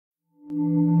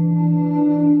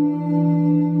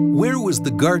was the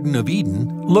Garden of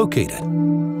Eden located?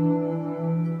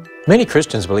 Many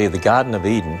Christians believe the Garden of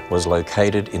Eden was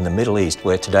located in the Middle East,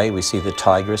 where today we see the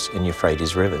Tigris and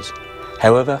Euphrates rivers.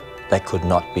 However, that could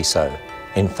not be so.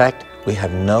 In fact, we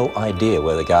have no idea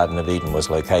where the Garden of Eden was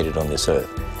located on this earth.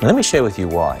 And let me share with you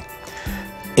why.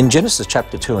 In Genesis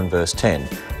chapter 2 and verse 10,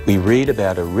 we read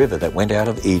about a river that went out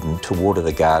of Eden to water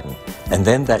the garden. And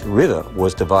then that river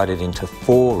was divided into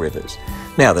 4 rivers.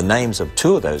 Now, the names of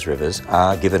 2 of those rivers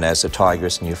are given as the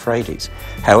Tigris and Euphrates.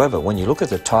 However, when you look at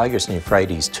the Tigris and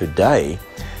Euphrates today,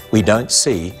 we don't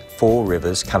see 4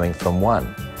 rivers coming from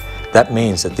one. That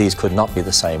means that these could not be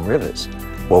the same rivers.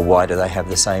 Well, why do they have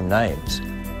the same names?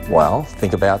 Well,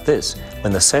 think about this.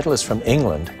 When the settlers from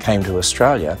England came to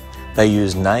Australia, they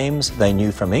used names they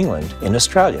knew from England in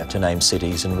Australia to name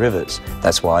cities and rivers.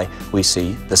 That's why we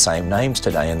see the same names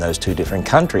today in those 2 different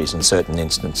countries in certain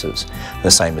instances.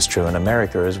 The same is true in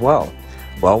America as well.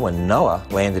 Well, when Noah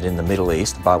landed in the Middle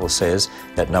East, the Bible says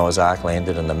that Noah's Ark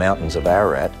landed in the mountains of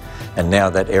Ararat, and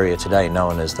now that area today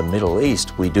known as the Middle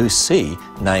East, we do see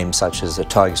names such as the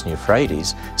Tigris and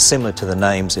Euphrates, similar to the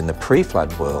names in the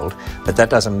pre-flood world, but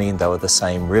that doesn't mean they were the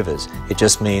same rivers. It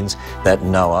just means that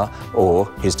Noah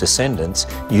or his descendants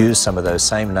used some of those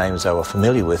same names they were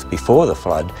familiar with before the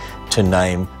flood to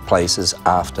name places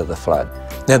after the flood.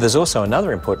 Now, there's also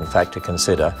another important fact to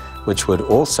consider, which would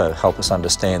also help us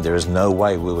understand there is no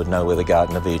way we would know where the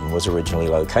Garden of Eden was originally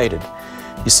located.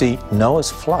 You see, Noah's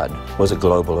flood was a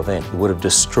global event. It would have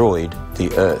destroyed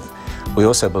the earth. We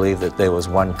also believe that there was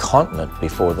one continent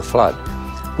before the flood.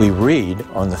 We read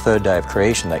on the 3rd day of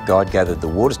creation that God gathered the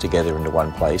waters together into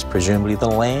one place. Presumably the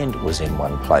land was in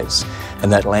one place,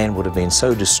 and that land would have been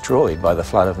so destroyed by the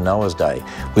flood of Noah's day.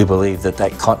 We believe that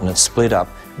that continent split up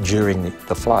during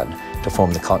the flood to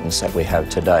form the continents that we have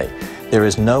today. There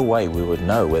is no way we would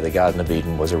know where the Garden of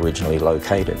Eden was originally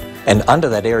located. And under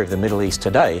that area of the Middle East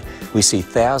today, we see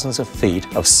thousands of feet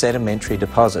of sedimentary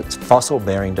deposits,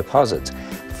 fossil-bearing deposits,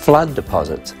 flood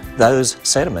deposits. Those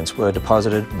sediments were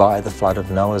deposited by the flood of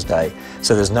Noah's day.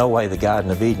 So there's no way the Garden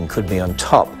of Eden could be on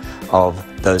top of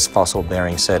those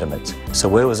fossil-bearing sediments. So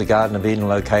where was the Garden of Eden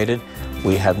located?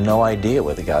 We have no idea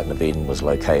where the Garden of Eden was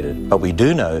located, but we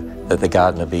do know that the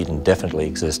Garden of Eden definitely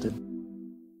existed.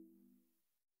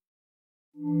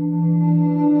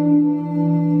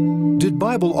 Did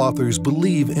Bible authors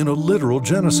believe in a literal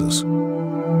Genesis?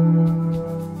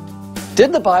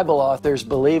 Did the Bible authors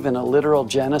believe in a literal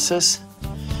Genesis?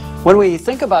 When we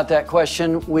think about that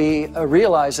question, we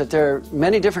realize that there are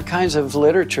many different kinds of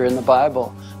literature in the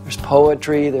Bible. There's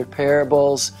poetry, there's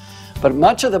parables, but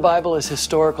much of the Bible is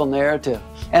historical narrative.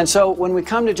 And so when we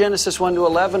come to Genesis 1 to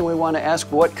 11, we want to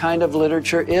ask, what kind of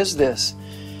literature is this?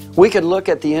 We could look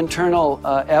at the internal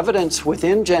evidence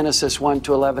within Genesis 1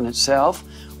 to 11 itself.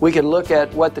 We could look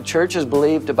at what the church has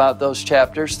believed about those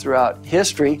chapters throughout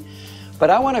history.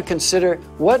 But I want to consider,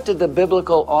 what did the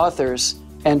biblical authors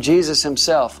and Jesus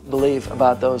himself believe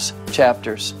about those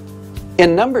chapters?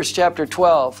 In Numbers chapter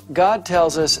 12, God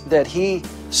tells us that he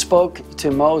spoke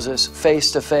to Moses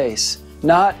face to face,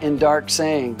 not in dark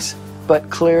sayings, but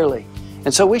clearly.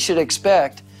 And so we should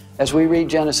expect, as we read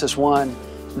Genesis 1,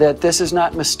 that this is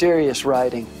not mysterious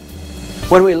writing.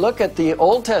 When we look at the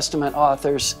Old Testament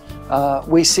authors,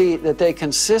 we see that they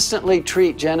consistently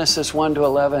treat Genesis 1 to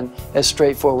 11 as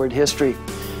straightforward history.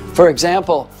 For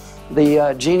example,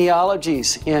 the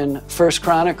genealogies in 1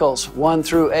 Chronicles 1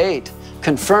 through 8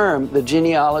 confirm the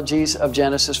genealogies of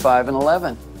Genesis 5 and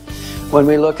 11. When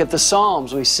we look at the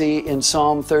Psalms, we see in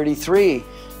Psalm 33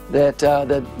 that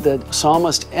the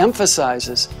psalmist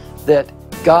emphasizes that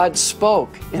God spoke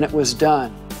and it was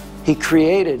done. He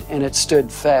created and it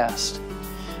stood fast.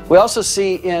 We also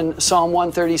see in Psalm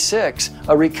 136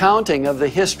 a recounting of the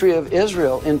history of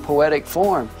Israel in poetic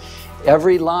form.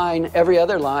 Every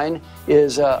other line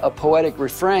is a poetic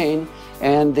refrain,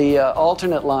 and the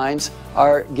alternate lines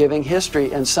are giving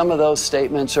history, and some of those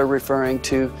statements are referring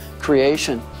to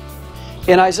creation.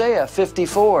 In Isaiah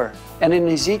 54 and in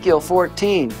Ezekiel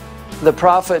 14, the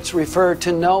prophets refer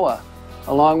to Noah,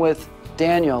 along with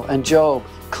Daniel and Job,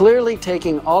 clearly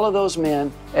taking all of those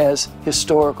men as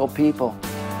historical people.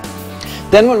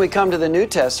 Then when we come to the New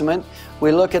Testament,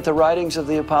 we look at the writings of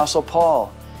the Apostle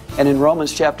Paul. And in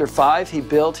Romans chapter 5, he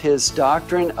built his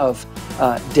doctrine of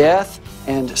death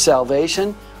and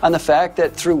salvation on the fact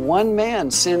that through one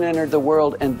man sin entered the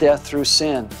world, and death through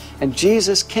sin. And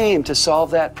Jesus came to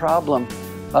solve that problem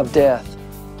of death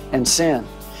and sin.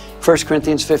 1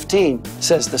 Corinthians 15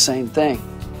 says the same thing.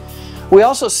 We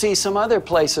also see some other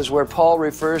places where Paul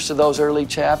refers to those early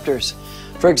chapters.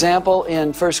 For example,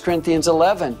 in 1 Corinthians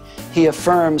 11, he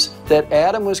affirms that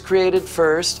Adam was created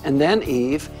first and then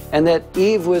Eve, and that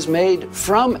Eve was made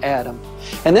from Adam.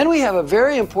 And then we have a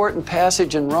very important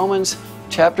passage in Romans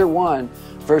chapter 1,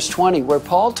 verse 20, where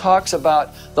Paul talks about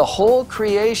the whole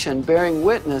creation bearing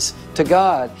witness to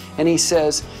God. And he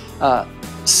says,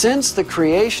 since the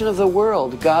creation of the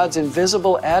world, God's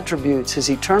invisible attributes,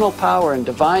 His eternal power and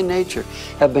divine nature,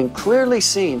 have been clearly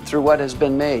seen through what has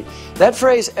been made. That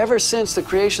phrase, ever since the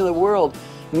creation of the world,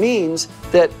 means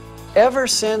that ever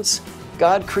since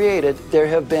God created, there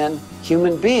have been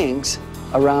human beings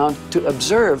around to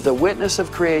observe the witness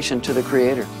of creation to the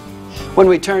Creator. When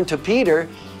we turn to Peter,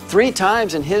 3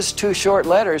 times in his 2 short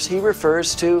letters, he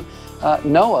refers to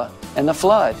Noah and the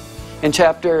flood. In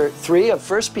chapter 3 of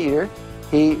 1 Peter,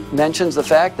 he mentions the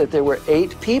fact that there were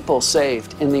 8 people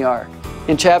saved in the ark.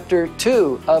 In chapter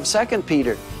 2 of 2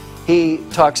 Peter, he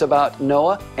talks about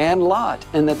Noah and Lot,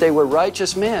 and that they were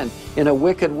righteous men in a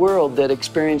wicked world that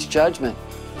experienced judgment.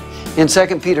 In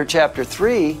 2 Peter chapter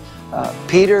 3,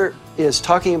 Peter is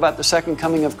talking about the second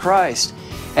coming of Christ,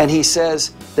 and he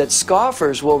says that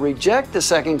scoffers will reject the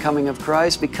second coming of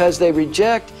Christ because they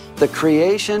reject the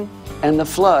creation and the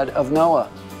flood of Noah.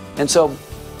 And so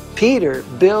Peter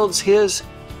builds his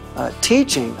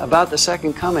teaching about the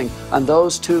second coming on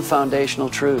those 2 foundational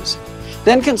truths.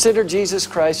 Then consider Jesus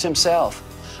Christ Himself.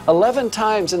 11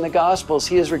 times in the Gospels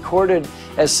He is recorded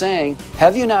as saying,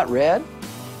 "Have you not read?"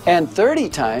 And 30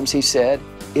 times He said,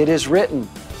 "It is written."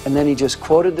 And then He just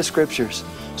quoted the Scriptures.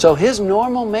 So His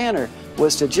normal manner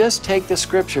was to just take the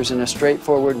Scriptures in a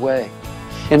straightforward way.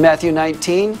 In Matthew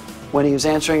 19, when He was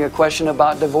answering a question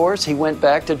about divorce, He went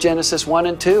back to Genesis 1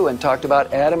 and 2 and talked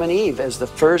about Adam and Eve as the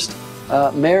first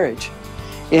marriage.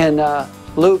 In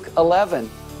Luke 11,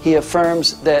 He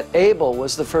affirms that Abel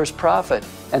was the first prophet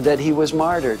and that he was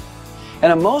martyred.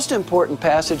 And a most important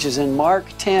passage is in Mark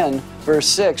 10, verse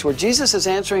 6, where Jesus is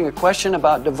answering a question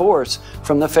about divorce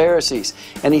from the Pharisees.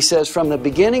 And He says, from the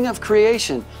beginning of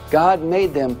creation, God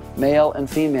made them male and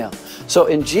female. So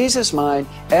in Jesus' mind,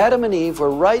 Adam and Eve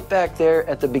were right back there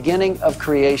at the beginning of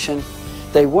creation.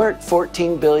 They weren't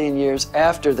 14 billion years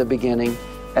after the beginning,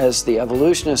 as the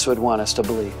evolutionists would want us to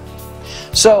believe.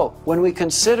 So, when we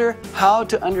consider how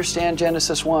to understand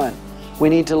Genesis 1, we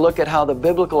need to look at how the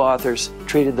biblical authors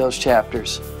treated those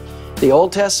chapters. The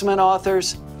Old Testament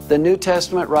authors, the New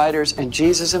Testament writers, and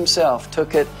Jesus Himself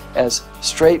took it as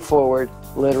straightforward,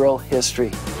 literal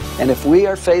history. And if we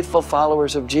are faithful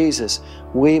followers of Jesus,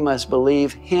 we must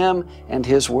believe Him and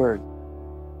His Word.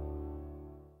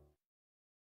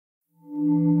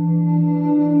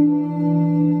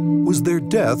 Was there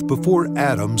death before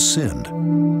Adam sinned?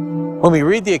 When we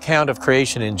read the account of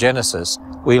creation in Genesis,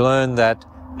 we learn that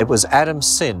it was Adam's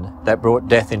sin that brought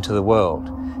death into the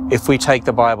world. If we take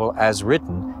the Bible as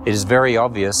written, it is very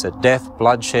obvious that death,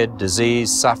 bloodshed,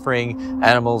 disease, suffering,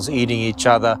 animals eating each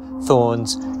other,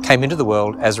 thorns, came into the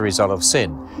world as a result of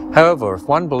sin. However, if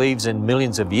one believes in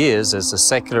millions of years, as the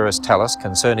secularists tell us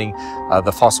concerning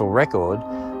the fossil record,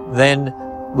 then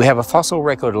we have a fossil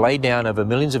record laid down over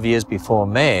millions of years before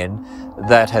man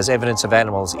that has evidence of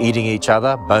animals eating each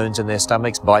other, bones in their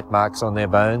stomachs, bite marks on their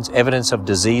bones, evidence of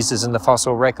diseases in the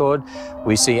fossil record.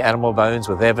 We see animal bones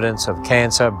with evidence of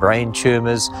cancer, brain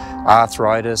tumors,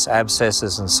 arthritis,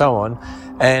 abscesses, and so on.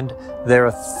 And there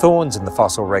are thorns in the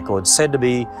fossil record said to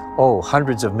be,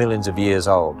 hundreds of millions of years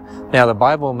old. Now, the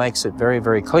Bible makes it very,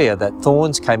 very clear that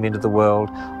thorns came into the world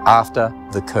after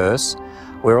the curse.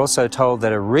 We're also told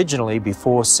that originally,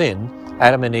 before sin,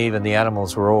 Adam and Eve and the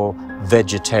animals were all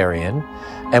vegetarian.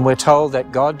 And we're told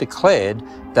that God declared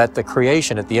that the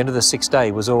creation at the end of the 6th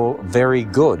day was all very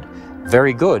good.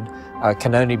 Very good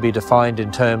can only be defined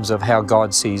in terms of how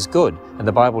God sees good. And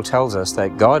the Bible tells us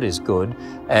that God is good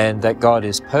and that God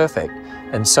is perfect.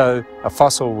 And so a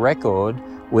fossil record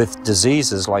with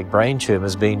diseases like brain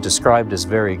tumors being described as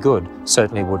very good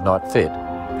certainly would not fit.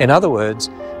 In other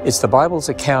words, it's the Bible's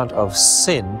account of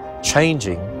sin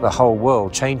changing the whole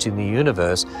world, changing the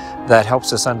universe, that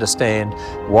helps us understand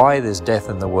why there's death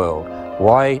in the world,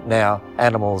 why now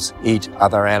animals eat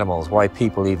other animals, why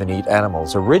people even eat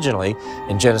animals. Originally,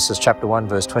 in Genesis chapter 1,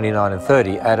 verse 29 and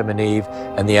 30, Adam and Eve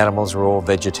and the animals were all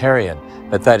vegetarian,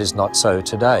 but that is not so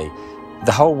today.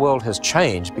 The whole world has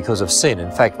changed because of sin.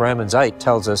 In fact, Romans 8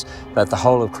 tells us that the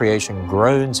whole of creation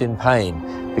groans in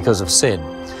pain because of sin.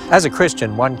 As a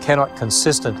Christian, one cannot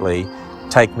consistently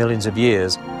take millions of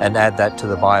years and add that to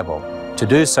the Bible. To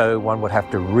do so, one would have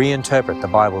to reinterpret the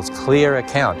Bible's clear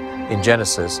account in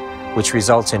Genesis, which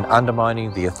results in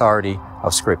undermining the authority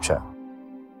of Scripture.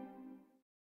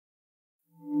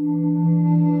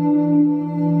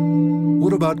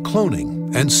 What about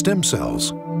cloning and stem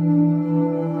cells?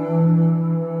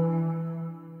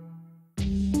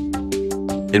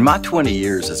 In my 20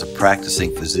 years as a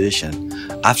practicing physician,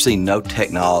 I've seen no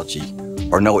technology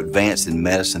or no advance in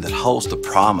medicine that holds the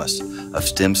promise of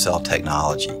stem cell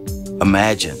technology.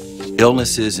 Imagine,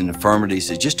 illnesses and infirmities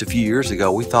that just a few years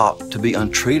ago we thought to be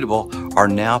untreatable are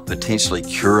now potentially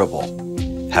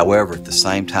curable. However, at the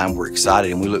same time, we're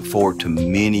excited and we look forward to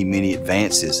many, many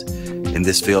advances in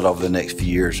this field over the next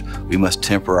few years. We must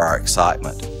temper our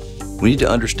excitement. We need to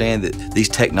understand that these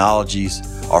technologies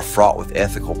are fraught with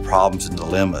ethical problems and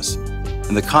dilemmas.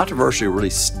 And the controversy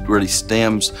really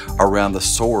stems around the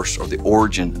source or the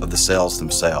origin of the cells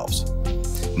themselves.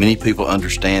 Many people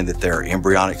understand that there are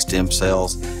embryonic stem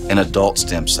cells and adult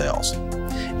stem cells.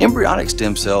 Embryonic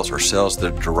stem cells are cells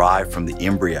that are derived from the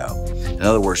embryo. In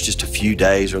other words, just a few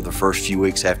days or the first few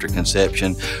weeks after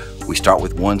conception, we start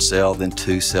with 1 cell, then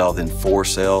 2 cells, then 4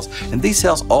 cells, and these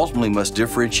cells ultimately must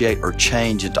differentiate or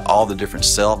change into all the different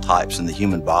cell types in the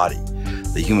human body.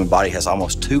 The human body has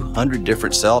almost 200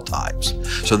 different cell types.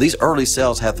 So these early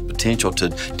cells have the potential to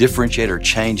differentiate or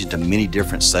change into many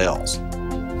different cells.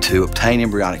 To obtain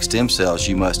embryonic stem cells,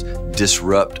 you must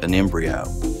disrupt an embryo,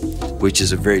 which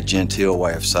is a very genteel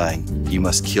way of saying you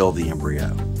must kill the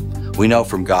embryo. We know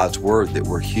from God's Word that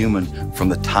we're human from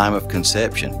the time of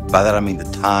conception. By that I mean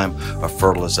the time of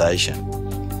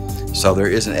fertilization. So there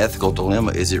is an ethical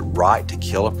dilemma. Is it right to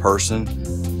kill a person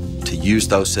to use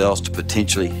those cells to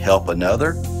potentially help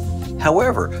another?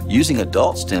 However, using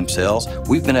adult stem cells,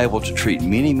 we've been able to treat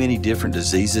many, many different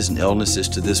diseases and illnesses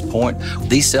to this point.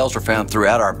 These cells are found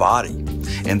throughout our body,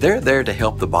 and they're there to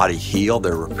help the body heal.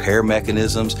 They're repair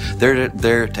mechanisms. They're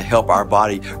there to help our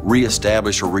body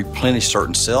reestablish or replenish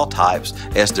certain cell types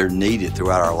as they're needed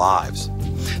throughout our lives.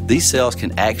 These cells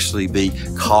can actually be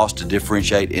caused to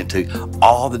differentiate into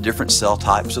all the different cell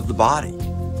types of the body.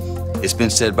 It's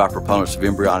been said by proponents of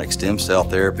embryonic stem cell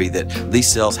therapy that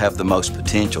these cells have the most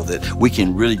potential, that we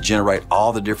can really generate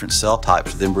all the different cell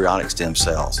types with embryonic stem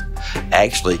cells.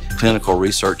 Actually, clinical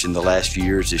research in the last few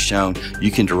years has shown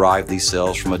you can derive these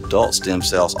cells from adult stem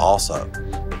cells also.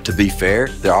 To be fair,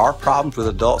 there are problems with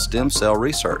adult stem cell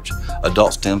research.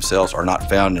 Adult stem cells are not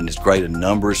found in as great a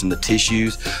numbers in the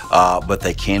tissues, but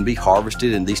they can be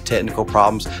harvested, and these technical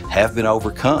problems have been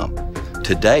overcome.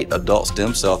 To date, adult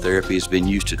stem cell therapy has been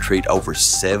used to treat over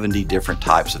 70 different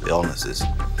types of illnesses.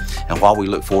 And while we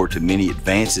look forward to many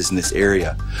advances in this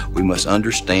area, we must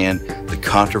understand the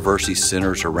controversy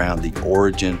centers around the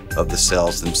origin of the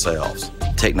cells themselves.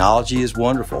 Technology is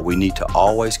wonderful. We need to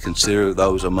always consider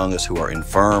those among us who are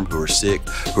infirm, who are sick,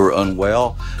 who are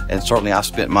unwell, and certainly I've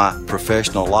spent my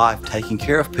professional life taking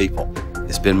care of people.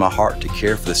 It's been my heart to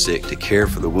care for the sick, to care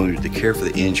for the wounded, to care for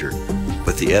the injured.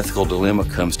 But the ethical dilemma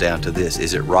comes down to this: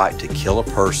 is it right to kill a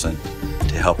person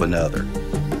to help another?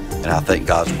 And I think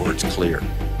God's word's clear.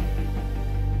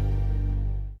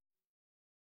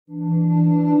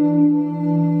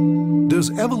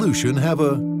 Does evolution have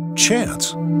a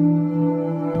chance?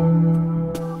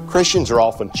 Christians are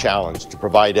often challenged to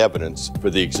provide evidence for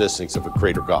the existence of a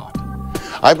creator God.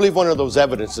 I believe one of those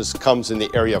evidences comes in the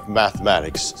area of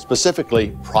mathematics,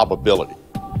 specifically probability.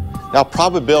 Now,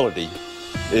 probability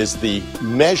is the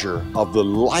measure of the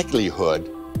likelihood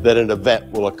that an event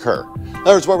will occur. In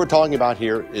other words, what we're talking about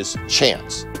here is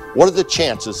chance. What are the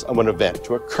chances of an event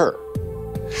to occur?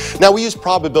 Now, we use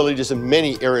probabilities in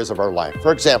many areas of our life.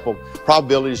 For example,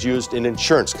 probability is used in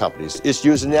insurance companies. It's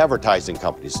used in advertising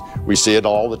companies. We see it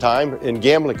all the time in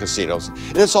gambling casinos,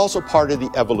 and it's also part of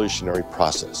the evolutionary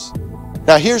process.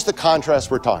 Now, here's the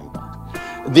contrast we're talking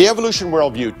about. The evolution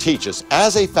worldview teaches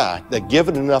as a fact that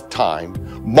given enough time,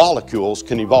 molecules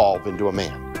can evolve into a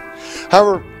man.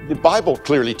 However, the Bible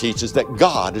clearly teaches that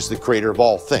God is the creator of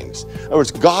all things. In other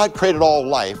words, God created all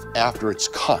life after its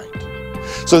kind.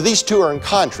 So these two are in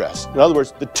contrast. In other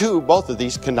words, both of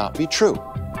these cannot be true.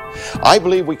 I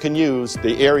believe we can use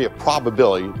the area of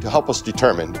probability to help us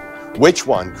determine which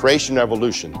one, creation or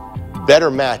evolution, better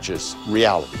matches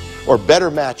reality, or better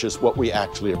matches what we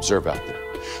actually observe out there.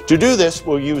 To do this,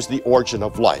 we'll use the origin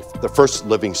of life, the first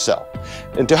living cell.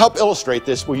 And to help illustrate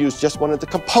this, we'll use just one of the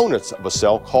components of a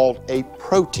cell called a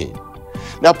protein.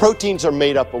 Now, proteins are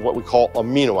made up of what we call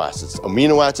amino acids.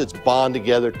 Amino acids bond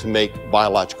together to make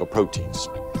biological proteins.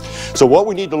 So what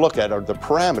we need to look at are the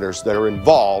parameters that are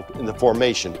involved in the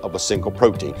formation of a single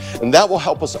protein. And that will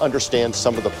help us understand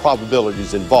some of the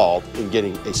probabilities involved in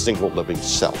getting a single living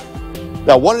cell.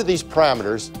 Now, one of these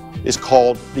parameters is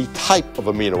called the type of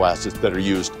amino acids that are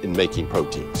used in making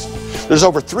proteins. There's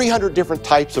over 300 different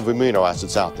types of amino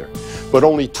acids out there, but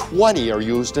only 20 are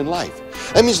used in life.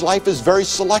 That means life is very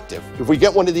selective. If we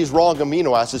get one of these wrong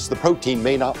amino acids, the protein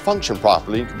may not function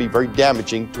properly. It can be very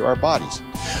damaging to our bodies.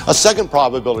 A second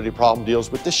probability problem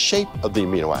deals with the shape of the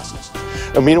amino acids.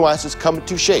 Amino acids come in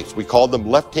two shapes. We call them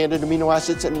left-handed amino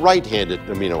acids and right-handed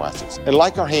amino acids. And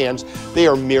like our hands, they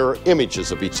are mirror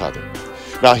images of each other.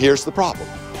 Now here's the problem.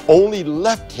 Only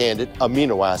left-handed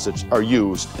amino acids are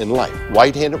used in life.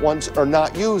 Right-handed ones are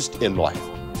not used in life.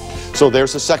 So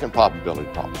there's a second probability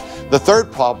problem. The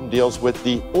third problem deals with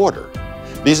the order.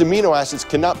 These amino acids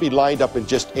cannot be lined up in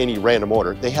just any random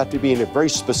order. They have to be in a very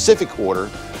specific order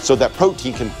so that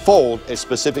protein can fold a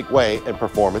specific way and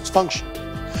perform its function.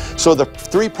 So the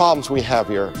three problems we have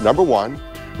here, number one,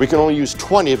 we can only use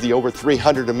 20 of the over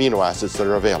 300 amino acids that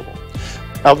are available.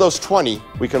 Of those 20,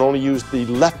 we can only use the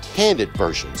left-handed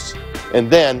versions. And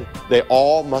then they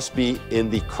all must be in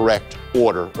the correct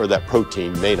order or that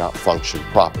protein may not function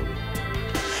properly.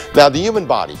 Now the human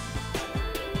body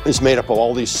is made up of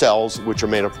all these cells which are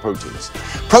made up of proteins.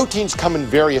 Proteins come in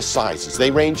various sizes.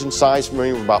 They range in size from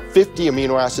about 50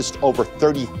 amino acids to over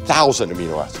 30,000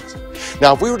 amino acids.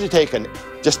 Now if we were to take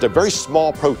just a very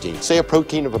small protein, say a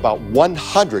protein of about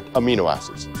 100 amino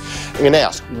acids, and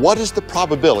ask, what is the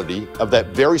probability of that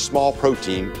very small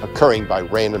protein occurring by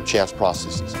random chance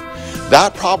processes?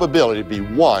 That probability would be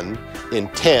 1 in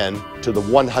 10 to the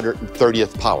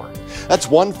 130th power. That's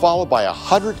 1 followed by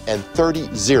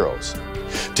 130 zeros.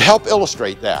 To help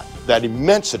illustrate that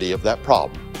immensity of that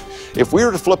problem, if we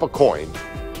were to flip a coin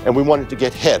and we wanted to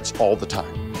get heads all the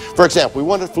time, for example, we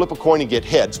wanted to flip a coin and get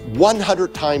heads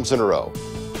 100 times in a row,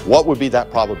 what would be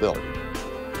that probability?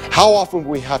 How often would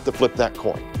we have to flip that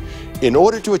coin? In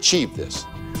order to achieve this,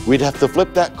 we'd have to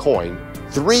flip that coin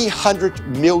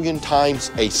 300 million times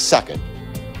a second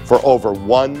for over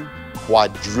 1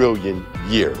 quadrillion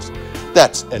years.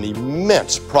 That's an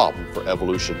immense problem for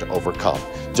evolution to overcome,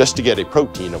 just to get a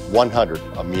protein of 100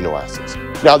 amino acids.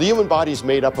 Now, the human body is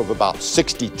made up of about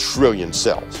 60 trillion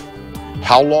cells.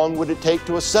 How long would it take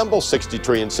to assemble 60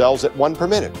 trillion cells at 1 per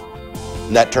minute?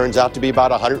 And that turns out to be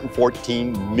about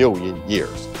 114 million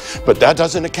years. But that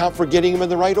doesn't account for getting them in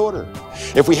the right order.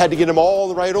 If we had to get them all in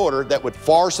the right order, that would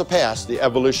far surpass the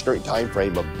evolutionary time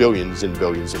frame of billions and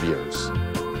billions of years.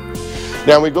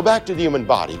 Now, when we go back to the human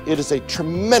body, it is a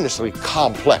tremendously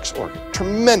complex organ,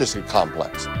 tremendously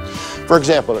complex. For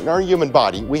example, in our human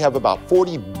body, we have about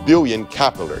 40 billion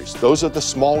capillaries. Those are the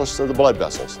smallest of the blood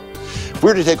vessels. If we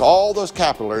were to take all those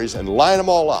capillaries and line them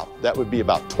all up, that would be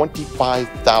about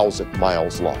 25,000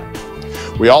 miles long.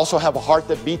 We also have a heart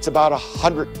that beats about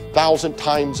 100,000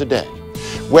 times a day.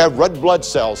 We have red blood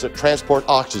cells that transport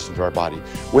oxygen to our body.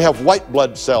 We have white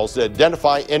blood cells that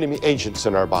identify enemy agents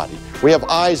in our body. We have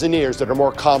eyes and ears that are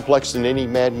more complex than any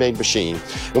man-made machine.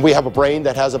 And we have a brain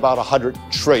that has about 100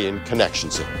 trillion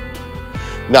connections in it.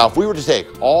 Now, if we were to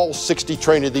take all 60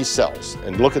 trillion of these cells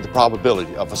and look at the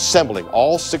probability of assembling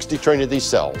all 60 trillion of these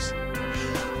cells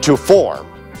to form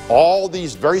all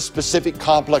these very specific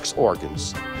complex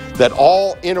organs that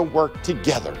all interwork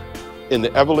together in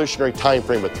the evolutionary time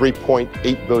frame of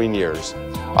 3.8 billion years,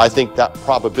 I think that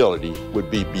probability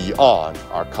would be beyond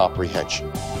our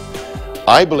comprehension.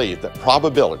 I believe that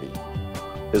probability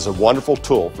is a wonderful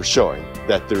tool for showing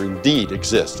that there indeed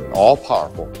exists an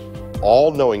all-powerful,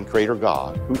 all-knowing Creator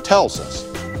God who tells us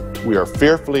we are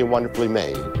fearfully and wonderfully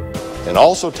made, and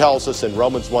also tells us in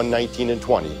Romans 1:19 and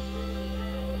 20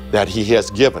 that He has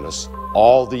given us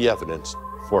all the evidence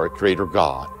for a Creator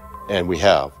God, and we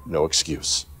have no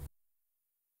excuse.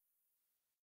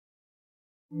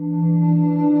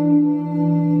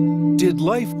 Did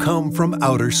life come from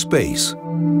outer space?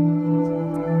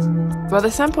 Well, the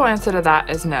simple answer to that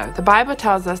is no. The Bible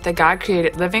tells us that God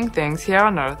created living things here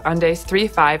on earth on days 3,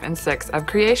 5, and 6 of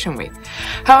creation week.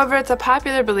 However, it's a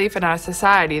popular belief in our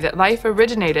society that life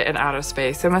originated in outer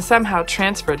space and was somehow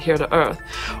transferred here to earth,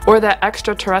 or that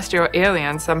extraterrestrial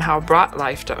aliens somehow brought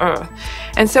life to earth.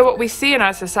 And so what we see in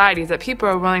our society is that people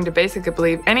are willing to basically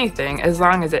believe anything as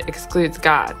long as it excludes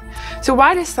God. So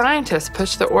why do scientists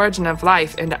push the origin of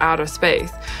life into outer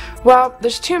space? Well,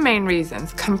 there's two main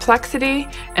reasons: complexity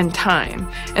and time.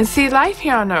 And see, life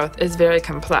here on Earth is very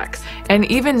complex, and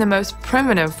even the most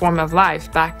primitive form of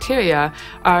life, bacteria,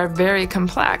 are very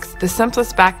complex. The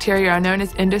simplest bacteria are known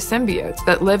as endosymbiotes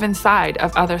that live inside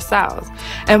of other cells.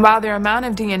 And while their amount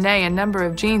of DNA and number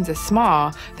of genes is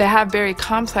small, they have very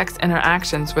complex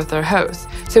interactions with their hosts.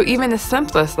 So even the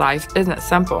simplest life isn't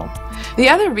simple. The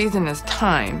other reason is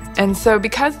time, and so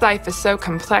because life is so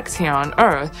complex here on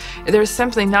Earth, there's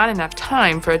simply not enough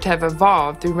time for it to have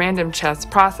evolved through random chess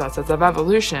processes of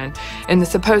evolution in the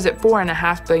supposed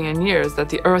 4.5 billion years that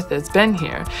the Earth has been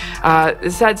here.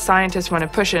 Instead, scientists want to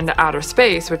push it into outer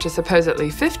space, which is supposedly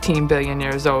 15 billion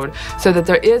years old, so that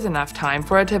there is enough time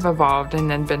for it to have evolved and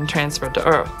then been transferred to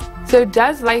Earth. So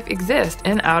does life exist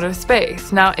in outer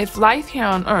space? Now, if life here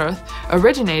on Earth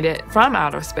originated from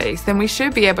outer space, then we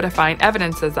should be able to find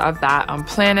evidences of that on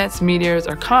planets, meteors,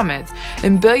 or comets,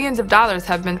 and billions of dollars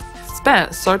have been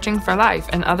spent searching for life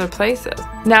in other places.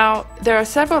 Now, there are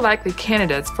several likely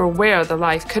candidates for where the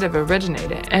life could have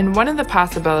originated, and one of the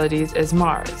possibilities is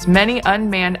Mars. Many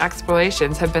unmanned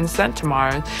explorations have been sent to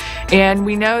Mars, and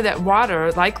we know that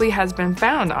water likely has been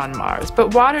found on Mars,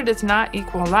 but water does not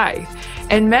equal life.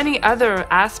 And many other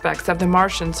aspects of the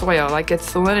Martian soil, like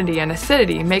its salinity and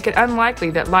acidity, make it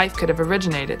unlikely that life could have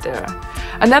originated there.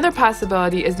 Another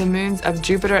possibility is the moons of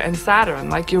Jupiter and Saturn,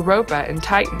 like Europa and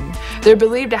Titan. They're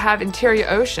believed to have interior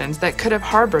oceans that could have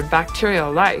harbored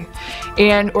bacterial life,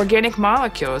 and organic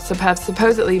molecules have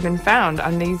supposedly been found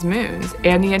on these moons,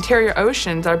 and the interior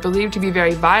oceans are believed to be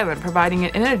very violent, providing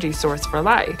an energy source for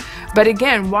life. But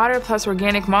again, water plus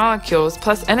organic molecules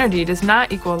plus energy does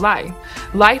not equal life.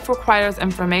 Life requires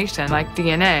information like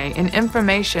DNA, and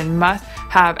information must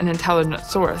have an intelligent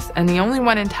source, and the only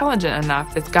one intelligent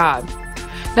enough is God.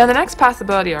 Now, the next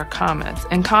possibility are comets,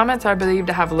 and comets are believed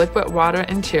to have liquid water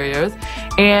interiors,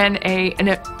 and an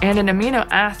amino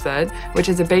acid, which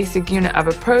is a basic unit of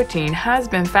a protein, has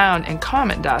been found in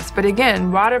comet dust. But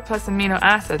again, water plus amino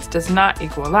acids does not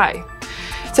equal life.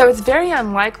 So it's very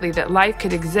unlikely that life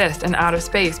could exist in outer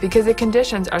space because the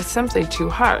conditions are simply too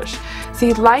harsh.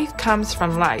 See, life comes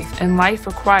from life, and life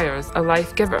requires a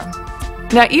life giver.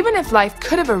 Now, even if life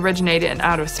could have originated in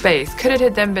outer space, could it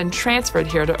have then been transferred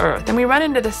here to Earth? And we run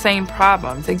into the same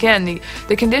problems. Again,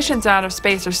 the conditions in outer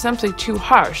space are simply too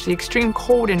harsh. The extreme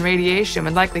cold and radiation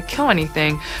would likely kill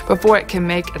anything before it can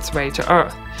make its way to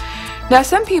Earth. Now,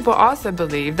 some people also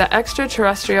believe that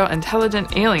extraterrestrial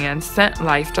intelligent aliens sent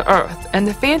life to Earth, and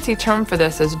the fancy term for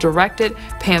this is directed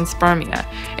panspermia.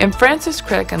 And Francis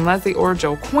Crick and Leslie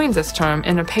Orgel coined this term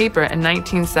in a paper in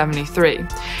 1973.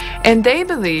 And they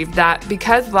believe that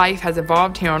because life has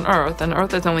evolved here on Earth, and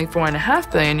Earth is only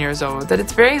 4.5 billion years old, that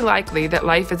it's very likely that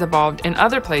life has evolved in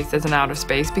other places in outer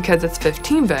space because it's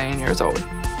 15 billion years old.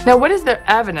 Now, what is their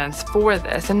evidence for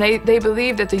this? And they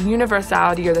believe that the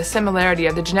universality or the similarity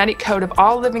of the genetic code of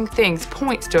all living things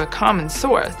points to a common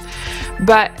source.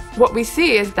 But what we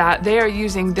see is that they are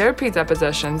using their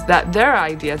presuppositions that their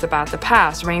ideas about the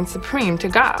past reign supreme to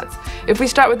God's. If we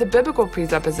start with the biblical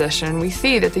presupposition, we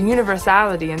see that the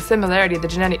universality and similarity of the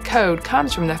genetic code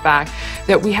comes from the fact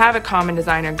that we have a common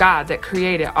designer, God, that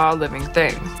created all living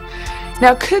things.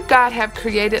 Now, could God have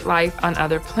created life on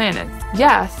other planets?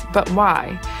 Yes, but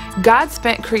why? God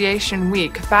spent creation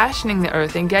week fashioning the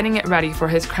earth and getting it ready for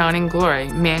his crowning glory,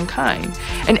 mankind.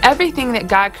 And everything that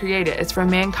God created is for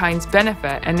mankind's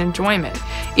benefit and enjoyment.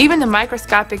 Even the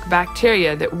microscopic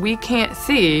bacteria that we can't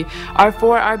see are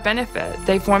for our benefit.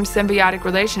 They form symbiotic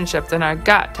relationships in our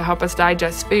gut to help us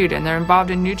digest food, and they're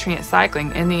involved in nutrient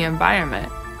cycling in the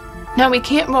environment. Now, we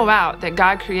can't rule out that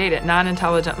God created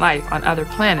non-intelligent life on other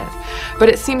planets, but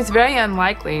it seems very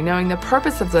unlikely knowing the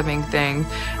purpose of living things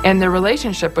and their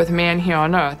relationship with man here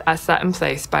on Earth as set in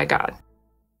place by God.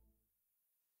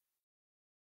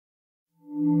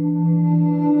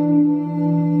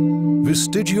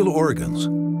 Vestigial organs.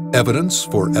 Evidence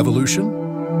for evolution?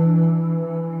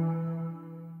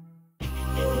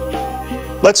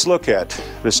 Let's look at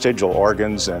vestigial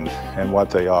organs and what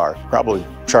they are. Probably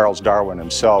Charles Darwin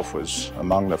himself was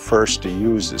among the first to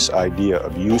use this idea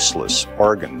of useless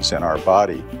organs in our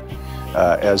body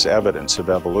as evidence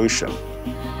of evolution.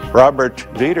 Robert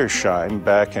Wiedersheim,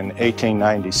 back in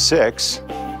 1896,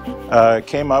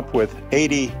 came up with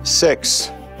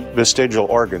 86 vestigial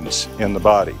organs in the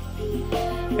body.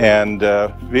 And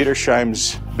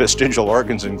Wiedersheim's vestigial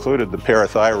organs included the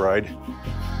parathyroid,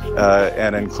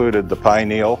 and included the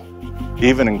pineal,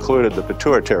 even included the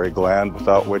pituitary gland,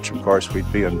 without which, of course,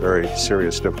 we'd be in very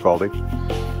serious difficulty.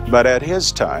 But at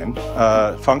his time,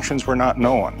 functions were not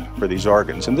known for these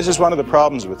organs. And this is one of the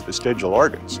problems with vestigial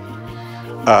organs.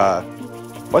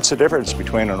 What's the difference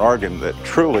between an organ that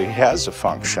truly has a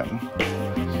function,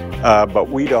 but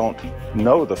we don't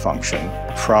know the function,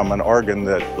 from an organ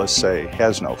that, let's say,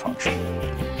 has no function?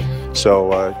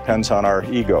 So it depends on our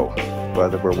ego,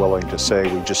 whether we're willing to say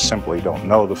we just simply don't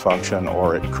know the function,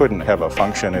 or it couldn't have a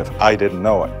function if I didn't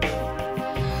know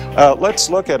it. Let's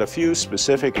look at a few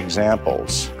specific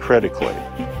examples, critically,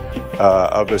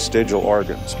 of vestigial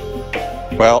organs.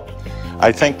 Well,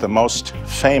 I think the most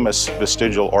famous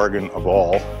vestigial organ of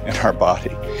all in our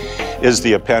body is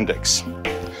the appendix.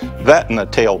 That and the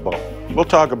tailbone. We'll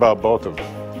talk about both of them.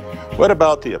 What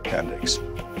about the appendix?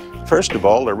 First of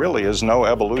all, there really is no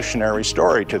evolutionary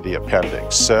story to the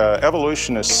appendix.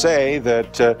 Evolutionists say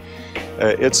that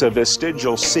it's a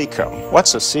vestigial cecum.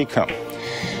 What's a cecum?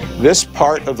 This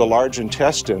part of the large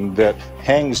intestine that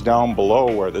hangs down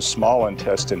below where the small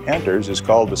intestine enters is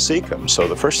called the cecum. So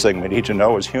the first thing we need to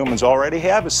know is humans already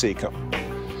have a cecum.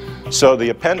 So the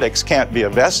appendix can't be a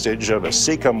vestige of a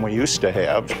cecum we used to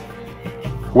have.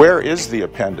 Where is the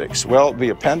appendix? Well, the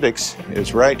appendix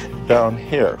is right down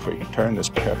here. If we can turn this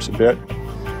perhaps a bit,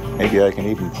 maybe I can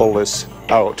even pull this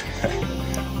out.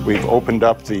 We've opened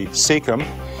up the cecum,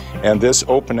 and this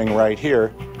opening right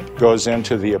here goes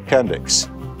into the appendix.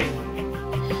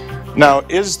 Now,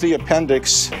 is the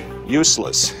appendix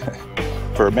useless?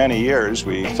 For many years,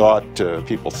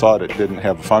 people thought it didn't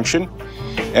have a function.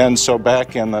 And so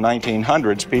back in the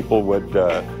 1900s, people would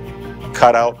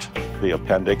cut out the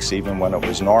appendix even when it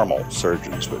was normal.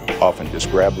 Surgeons would often just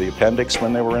grab the appendix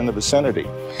when they were in the vicinity.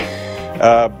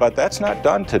 But that's not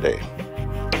done today.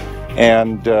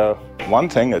 And one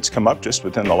thing that's come up just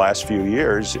within the last few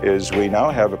years is we now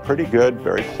have a pretty good,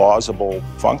 very plausible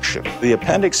function. The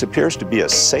appendix appears to be a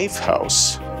safe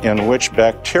house in which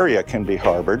bacteria can be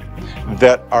harbored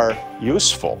that are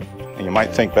useful. And you might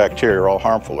think bacteria are all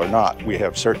harmful or not. We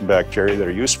have certain bacteria that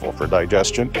are useful for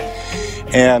digestion.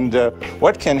 And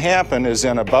what can happen is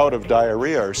in a bout of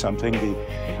diarrhea or something,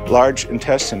 the large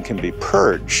intestine can be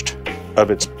purged of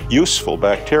its useful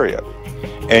bacteria.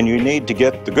 And you need to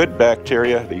get the good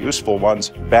bacteria, the useful ones,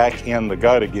 back in the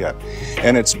gut again.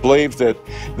 And it's believed that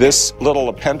this little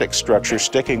appendix structure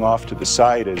sticking off to the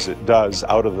side as it does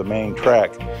out of the main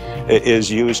tract is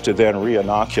used to then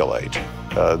re-inoculate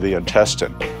the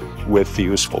intestine with the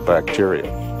useful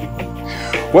bacteria.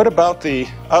 What about the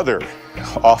other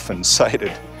often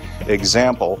cited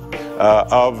example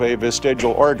of a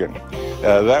vestigial organ?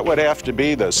 That would have to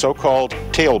be the so-called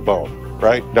tailbone,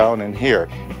 right down in here.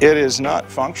 It is not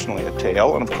functionally a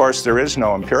tail, and of course there is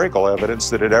no empirical evidence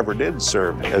that it ever did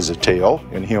serve as a tail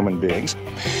in human beings.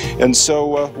 And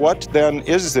so what then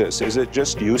is this? Is it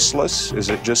just useless? Is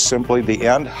it just simply the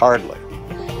end? Hardly.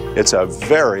 It's a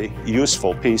very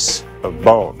useful piece of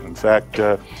bone. In fact,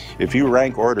 if you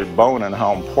rank ordered bone and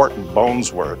how important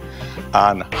bones were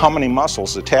on how many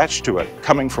muscles attached to it,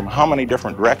 coming from how many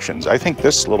different directions, I think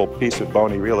this little piece of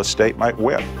bony real estate might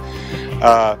win.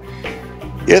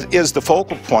 It is the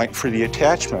focal point for the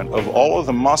attachment of all of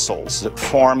the muscles that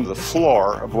form the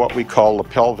floor of what we call the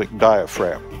pelvic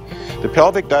diaphragm. The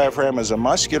pelvic diaphragm is a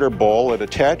muscular bowl. It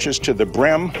attaches to the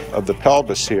brim of the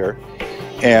pelvis here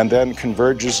and then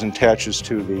converges and attaches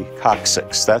to the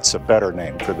coccyx. That's a better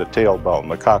name for the tailbone,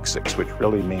 the coccyx, which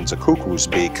really means a cuckoo's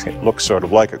beak. It looks sort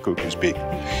of like a cuckoo's beak.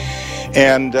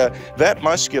 And that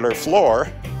muscular floor,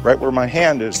 right where my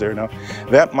hand is there now,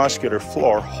 that muscular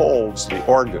floor holds the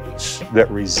organs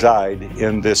that reside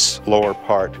in this lower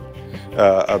part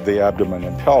of the abdomen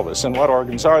and pelvis. And what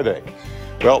organs are they?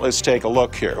 Well, let's take a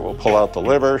look here. We'll pull out the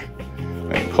liver,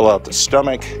 and pull out the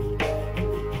stomach,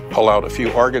 pull out a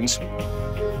few organs.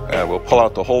 We'll pull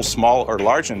out the whole small or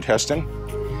large intestine.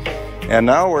 And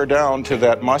now we're down to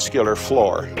that muscular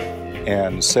floor.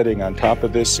 And sitting on top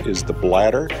of this is the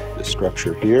bladder, the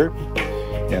structure here.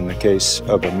 In the case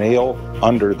of a male,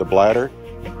 under the bladder,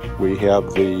 we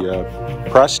have the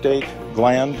prostate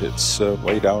gland. It's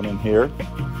way down in here.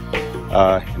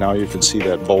 Now you can see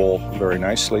that bowl very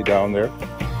nicely down there.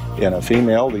 In a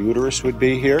female, the uterus would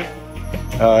be here.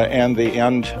 And the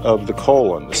end of the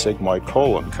colon, the sigmoid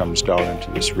colon, comes down into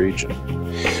this region.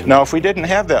 Now, if we didn't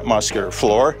have that muscular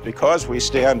floor, because we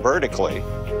stand vertically,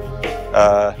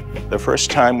 the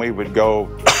first time we would go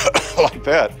like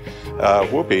that,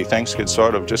 whoopee, things could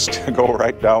sort of just go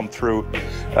right down through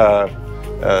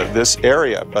this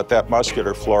area, but that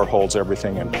muscular floor holds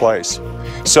everything in place.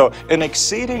 So an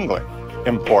exceedingly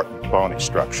important bony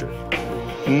structure,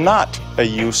 not a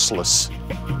useless,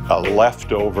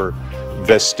 leftover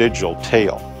vestigial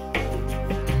tail.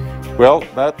 Well,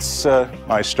 that's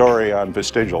my story on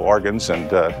vestigial organs,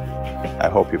 and I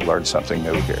hope you've learned something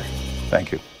new here.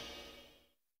 Thank you.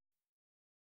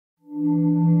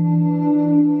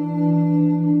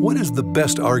 What is the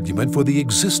best argument for the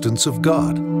existence of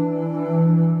God?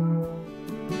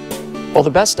 Well, the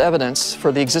best evidence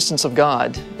for the existence of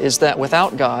God is that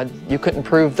without God, you couldn't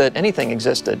prove that anything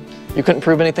existed. You couldn't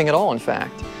prove anything at all, in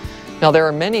fact. Now, there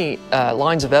are many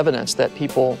lines of evidence that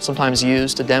people sometimes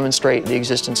use to demonstrate the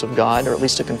existence of God, or at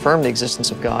least to confirm the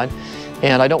existence of God,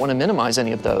 and I don't want to minimize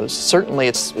any of those. Certainly,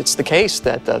 it's the case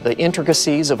that the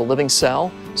intricacies of a living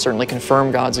cell certainly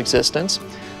confirm God's existence.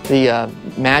 The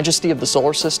majesty of the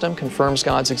solar system confirms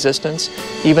God's existence.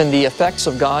 Even the effects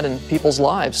of God in people's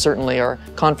lives certainly are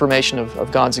confirmation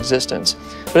of God's existence.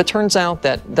 But it turns out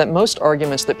that most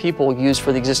arguments that people use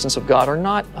for the existence of God are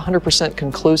not 100%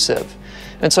 conclusive.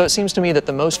 And so it seems to me that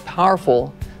the most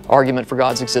powerful argument for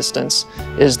God's existence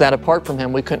is that apart from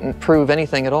Him, we couldn't prove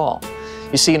anything at all.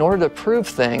 You see, in order to prove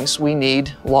things, we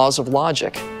need laws of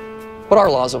logic. What are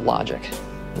laws of logic?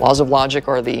 Laws of logic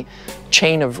are the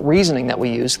chain of reasoning that we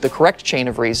use, the correct chain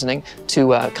of reasoning,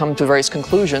 to come to various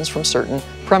conclusions from certain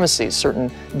premises,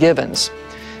 certain givens.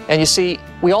 And you see,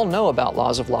 we all know about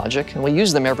laws of logic, and we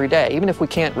use them every day. Even if we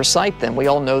can't recite them, we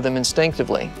all know them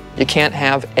instinctively. You can't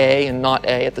have A and not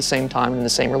A at the same time in the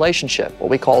same relationship, what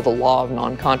we call the law of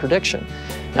non-contradiction.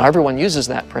 Now, everyone uses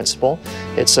that principle.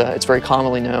 It's very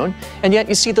commonly known. And yet,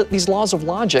 you see that these laws of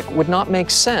logic would not make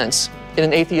sense in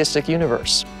an atheistic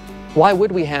universe. Why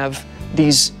would we have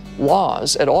these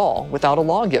laws at all without a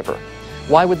lawgiver?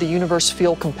 Why would the universe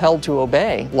feel compelled to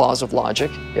obey laws of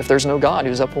logic if there's no God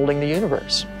who's upholding the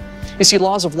universe? You see,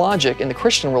 laws of logic in the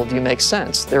Christian worldview make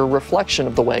sense. They're a reflection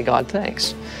of the way God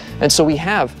thinks. And so we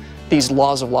have these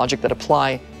laws of logic that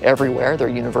apply everywhere. They're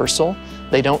universal.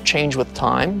 They don't change with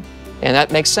time. And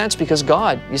that makes sense because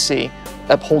God, you see,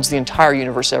 upholds the entire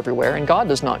universe everywhere, and God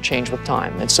does not change with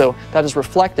time. And so that is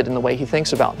reflected in the way He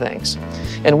thinks about things.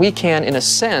 And we can, in a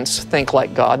sense, think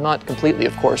like God, not completely,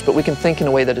 of course, but we can think in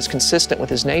a way that is consistent with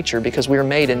His nature because we are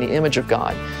made in the image of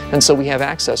God. And so we have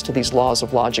access to these laws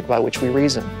of logic by which we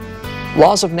reason.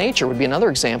 Laws of nature would be another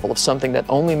example of something that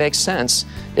only makes sense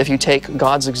if you take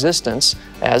God's existence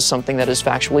as something that is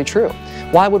factually true.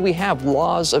 Why would we have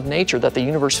laws of nature that the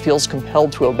universe feels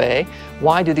compelled to obey?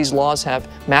 Why do these laws have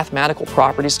mathematical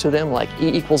properties to them like E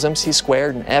equals mc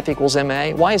squared and F equals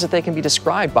ma? Why is it they can be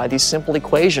described by these simple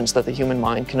equations that the human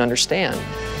mind can understand?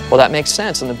 Well, that makes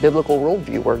sense in the biblical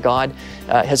worldview where God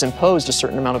has imposed a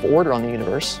certain amount of order on the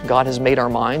universe. God has made our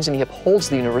minds and He upholds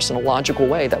the universe in a logical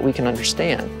way that we can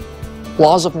understand.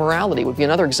 Laws of morality would be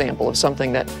another example of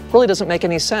something that really doesn't make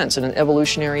any sense in an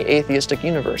evolutionary atheistic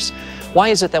universe. Why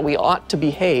is it that we ought to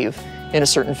behave in a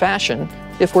certain fashion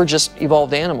if we're just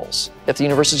evolved animals, if the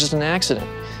universe is just an accident?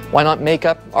 Why not make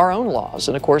up our own laws?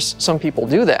 And of course, some people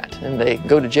do that, and they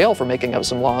go to jail for making up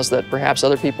some laws that perhaps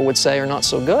other people would say are not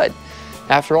so good.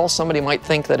 After all, somebody might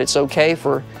think that it's okay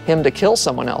for him to kill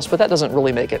someone else, but that doesn't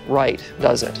really make it right,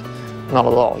 does it? Not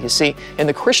at all. You see, in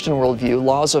the Christian worldview,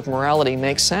 laws of morality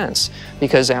make sense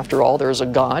because, after all, there is a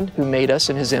God who made us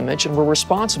in His image and we're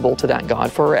responsible to that God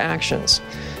for our actions.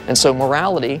 And so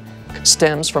morality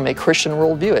stems from a Christian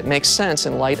worldview. It makes sense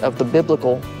in light of the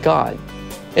biblical God.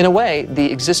 In a way, the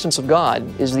existence of God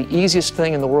is the easiest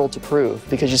thing in the world to prove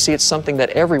because, you see, it's something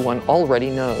that everyone already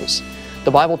knows. The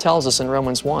Bible tells us in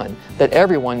Romans 1 that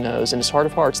everyone knows in his heart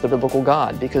of hearts the biblical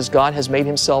God because God has made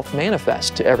Himself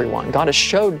manifest to everyone. God has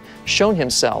shown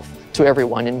Himself to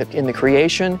everyone in the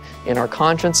creation, in our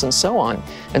conscience, and so on.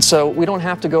 And so we don't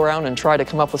have to go around and try to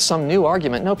come up with some new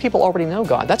argument. No, people already know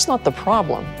God. That's not the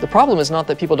problem. The problem is not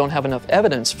that people don't have enough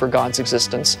evidence for God's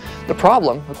existence. The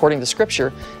problem, according to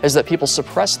Scripture, is that people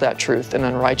suppress that truth in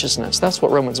unrighteousness. That's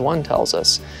what Romans 1 tells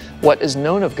us. What is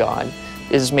known of God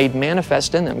is made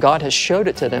manifest in them. God has showed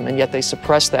it to them, and yet they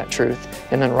suppress that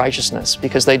truth in unrighteousness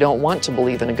because they don't want to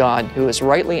believe in a God who is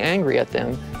rightly angry at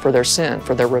them for their sin,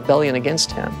 for their rebellion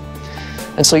against Him.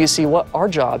 And so you see, what our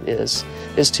job is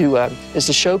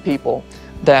to show people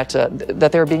that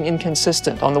they're being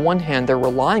inconsistent. On the one hand, they're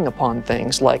relying upon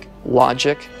things like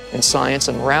logic and science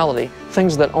and morality,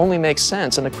 things that only make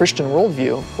sense in a Christian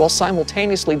worldview, while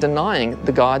simultaneously denying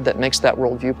the God that makes that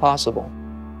worldview possible.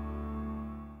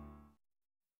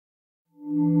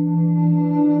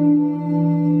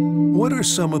 What are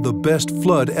some of the best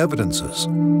flood evidences?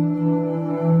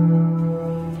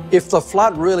 If the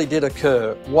flood really did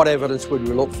occur, what evidence would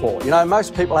we look for? You know,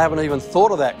 most people haven't even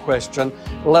thought of that question,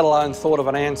 let alone thought of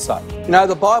an answer. You know,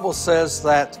 the Bible says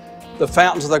that the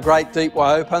fountains of the great deep were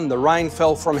open, the rain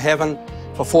fell from heaven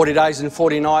for 40 days and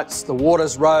 40 nights, the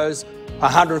waters rose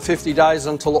 150 days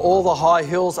until all the high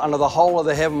hills under the whole of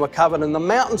the heaven were covered and the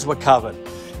mountains were covered.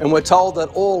 And we're told that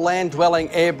all land-dwelling,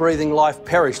 air-breathing life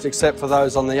perished except for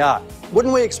those on the ark.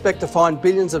 Wouldn't we expect to find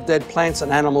billions of dead plants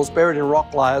and animals buried in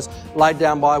rock layers laid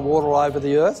down by water all over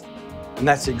the earth? And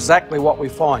that's exactly what we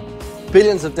find.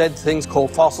 Billions of dead things called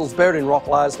fossils buried in rock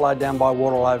layers laid down by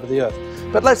water all over the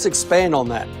earth. But let's expand on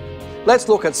that. Let's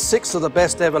look at 6 of the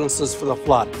best evidences for the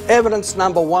flood. Evidence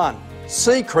number 1,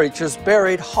 sea creatures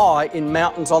buried high in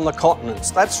mountains on the continents.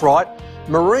 That's right,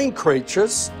 marine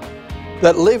creatures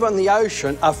that live in the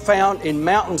ocean are found in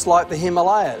mountains like the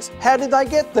Himalayas. How did they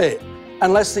get there?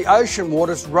 Unless the ocean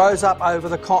waters rose up over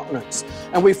the continents.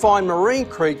 And we find marine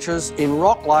creatures in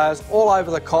rock layers all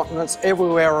over the continents,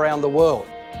 everywhere around the world.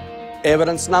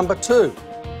 Evidence number 2.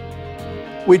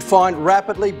 We'd find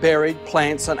rapidly buried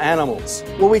plants and animals.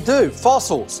 Well, we do,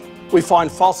 fossils. We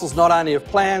find fossils not only of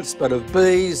plants, but of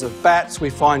bees, of bats. We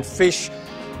find fish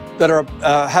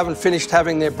that haven't finished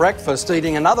having their breakfast,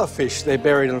 eating another fish, they're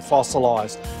buried and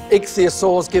fossilised.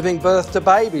 Ichthyosaurs giving birth to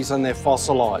babies and they're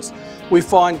fossilised. We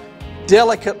find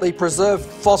delicately preserved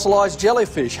fossilised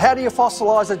jellyfish. How do you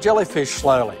fossilise a jellyfish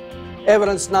slowly?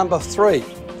 Evidence number 3,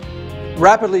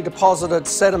 rapidly deposited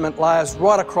sediment layers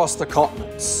right across the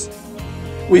continents.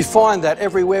 We find that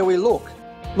everywhere we look.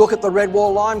 Look at the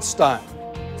Redwall limestone,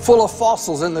 full of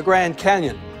fossils in the Grand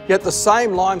Canyon. Yet the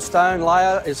same limestone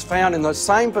layer is found in the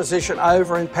same position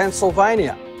over in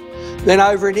Pennsylvania, then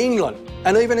over in England,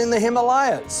 and even in the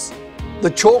Himalayas.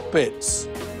 The chalk beds,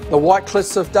 the White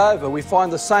Cliffs of Dover, we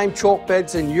find the same chalk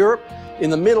beds in Europe, in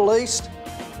the Middle East,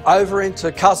 over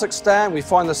into Kazakhstan. We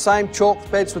find the same chalk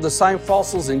beds with the same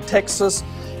fossils in Texas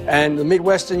and the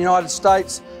Midwestern United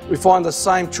States. We find the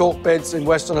same chalk beds in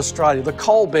Western Australia. The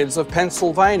coal beds of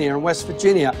Pennsylvania and West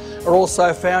Virginia are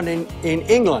also found in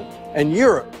England and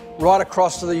Europe, right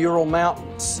across to the Ural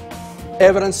Mountains.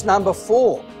 Evidence number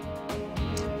 4,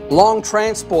 long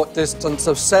transport distance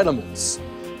of sediments.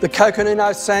 The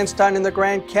Coconino Sandstone in the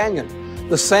Grand Canyon.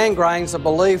 The sand grains are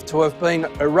believed to have been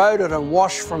eroded and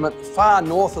washed from as far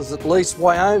north as at least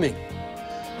Wyoming.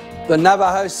 The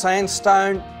Navajo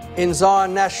Sandstone in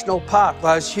Zion National Park,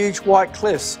 those huge white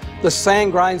cliffs, the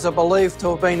sand grains are believed to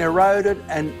have been eroded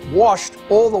and washed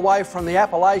all the way from the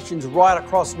Appalachians right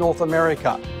across North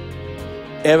America.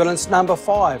 Evidence number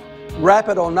 5,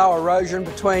 rapid or no erosion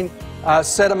between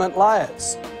sediment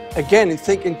layers. Again,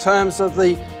 think in terms of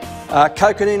the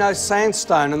Coconino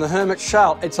Sandstone and the Hermit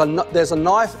Shale. There's a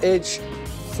knife-edge,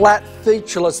 flat,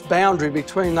 featureless boundary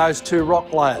between those two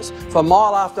rock layers for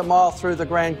mile after mile through the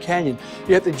Grand Canyon.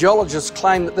 Yet the geologists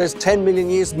claim that there's 10 million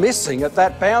years missing at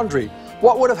that boundary.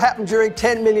 What would have happened during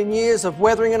 10 million years of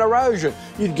weathering and erosion?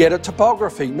 You'd get a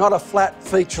topography, not a flat,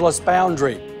 featureless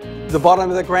boundary. The bottom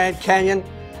of the Grand Canyon,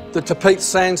 the Tapete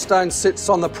Sandstone sits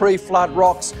on the pre-flood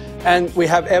rocks, and we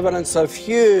have evidence of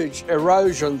huge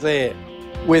erosion there,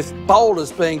 with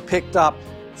boulders being picked up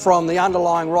from the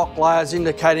underlying rock layers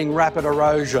indicating rapid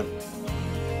erosion.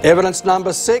 Evidence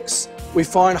number 6, we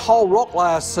find whole rock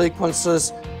layer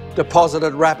sequences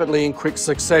deposited rapidly in quick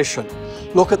succession.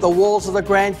 Look at the walls of the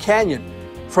Grand Canyon,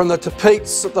 from the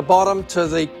Tapetes at the bottom to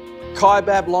the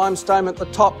Kaibab limestone at the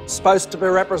top, supposed to be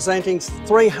representing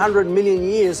 300 million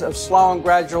years of slow and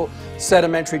gradual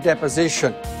sedimentary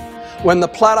deposition. When the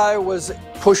plateau was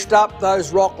pushed up,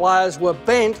 those rock layers were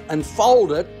bent and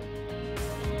folded,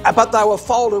 but they were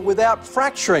folded without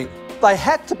fracturing. They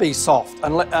had to be soft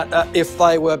if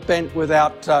they were bent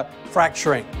without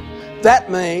fracturing. That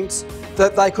means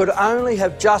that they could only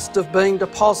have just have been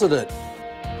deposited.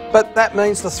 But that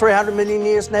means the 300 million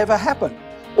years never happened.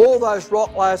 All those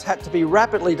rock layers had to be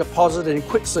rapidly deposited in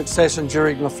quick succession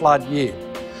during the flood year.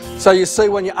 So you see,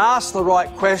 when you ask the right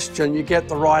question, you get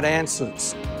the right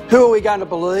answers. Who are we going to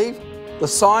believe? The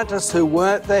scientists who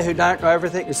weren't there, who don't know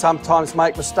everything, who sometimes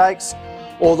make mistakes?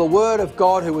 Or the Word of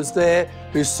God who was there,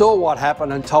 who saw what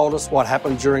happened and told us what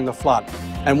happened during the flood?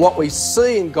 And what we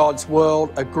see in God's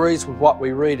world agrees with what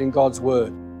we read in God's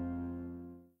Word.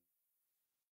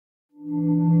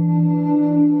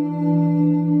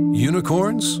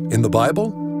 Unicorns in the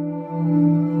Bible?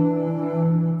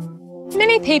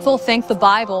 Many people think the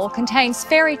Bible contains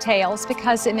fairy tales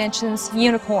because it mentions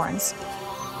unicorns.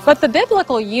 But the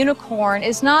biblical unicorn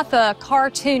is not the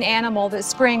cartoon animal that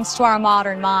springs to our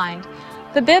modern mind.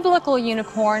 The biblical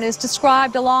unicorn is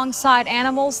described alongside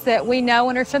animals that we know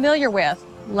and are familiar with: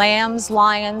 lambs,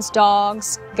 lions,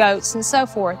 dogs, goats, and so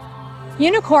forth.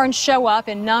 Unicorns show up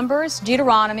in Numbers,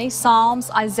 Deuteronomy,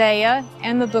 Psalms, Isaiah,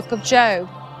 and the book of Job.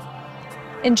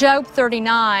 In Job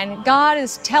 39, God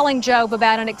is telling Job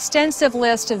about an extensive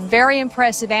list of very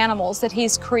impressive animals that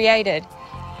he's created.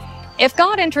 If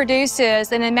God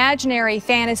introduces an imaginary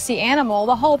fantasy animal,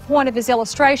 the whole point of his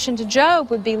illustration to Job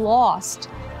would be lost.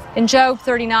 In Job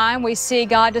 39, we see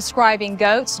God describing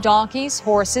goats, donkeys,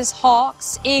 horses,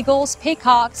 hawks, eagles,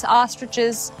 peacocks,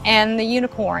 ostriches, and the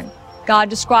unicorn. God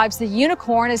describes the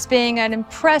unicorn as being an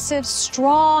impressive,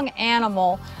 strong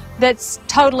animal that's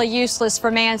totally useless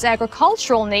for man's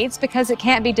agricultural needs because it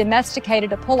can't be domesticated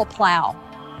to pull a plow.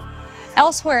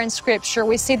 Elsewhere in Scripture,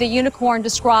 we see the unicorn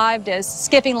described as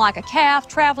skipping like a calf,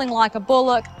 traveling like a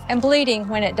bullock, and bleeding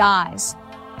when it dies.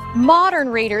 Modern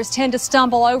readers tend to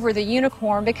stumble over the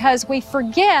unicorn because we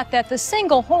forget that the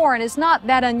single horn is not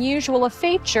that unusual a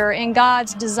feature in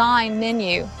God's design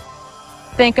menu.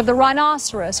 Think of the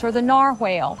rhinoceros or the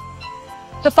narwhal.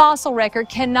 The fossil record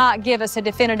cannot give us a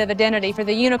definitive identity for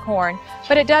the unicorn,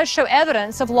 but it does show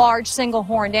evidence of large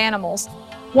single-horned animals.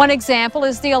 One example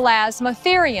is the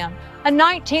Elasmotherium, a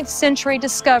 19th century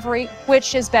discovery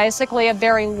which is basically a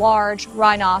very large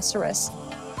rhinoceros.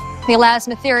 The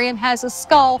elasmotherium has a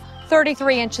skull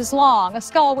 33 inches long, a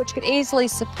skull which could easily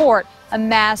support a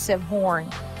massive horn.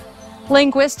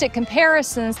 Linguistic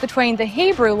comparisons between the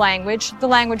Hebrew language, the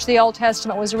language the Old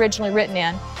Testament was originally written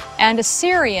in, and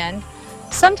Assyrian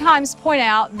sometimes point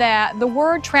out that the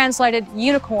word translated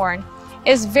unicorn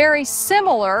is very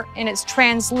similar in its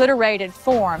transliterated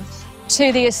form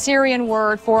to the Assyrian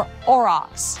word for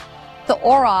aurochs. The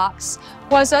aurochs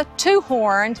was a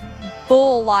two-horned,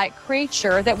 bull-like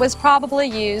creature that was probably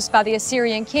used by the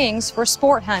Assyrian kings for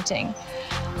sport hunting.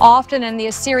 Often in the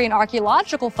Assyrian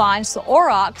archaeological finds, the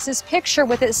aurochs is pictured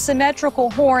with its symmetrical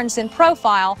horns in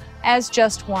profile as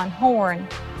just one horn.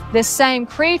 This same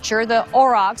creature, the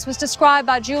aurochs, was described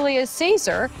by Julius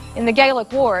Caesar in the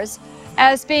Gallic Wars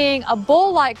as being a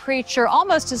bull-like creature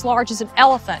almost as large as an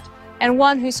elephant, and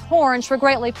one whose horns were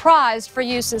greatly prized for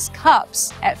use as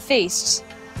cups at feasts.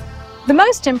 The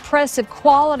most impressive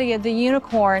quality of the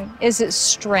unicorn is its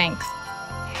strength.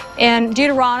 In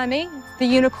Deuteronomy, the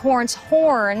unicorn's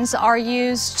horns are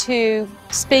used to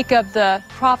speak of the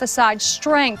prophesied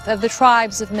strength of the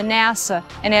tribes of Manasseh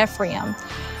and Ephraim.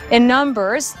 In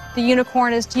Numbers, the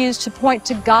unicorn is used to point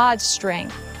to God's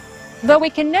strength. Though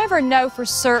we can never know for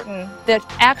certain the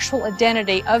actual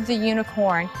identity of the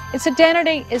unicorn, its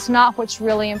identity is not what's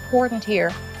really important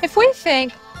here. If we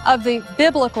think of the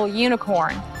biblical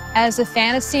unicorn as a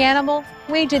fantasy animal,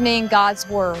 we demean God's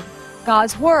Word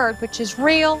which is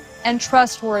real and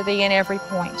trustworthy in every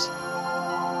point.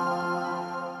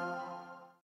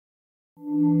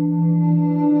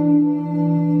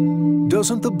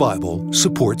 Doesn't the Bible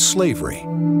support slavery?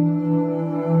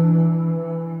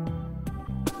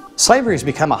 Slavery has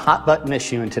become a hot-button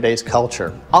issue in today's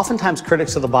culture. Oftentimes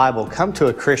critics of the Bible come to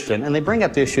a Christian and they bring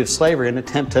up the issue of slavery in an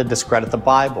attempt to discredit the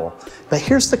Bible. But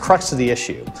here's the crux of the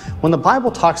issue. When the Bible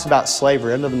talks about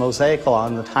slavery under the Mosaic Law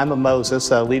in the time of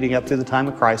Moses, leading up to the time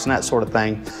of Christ and that sort of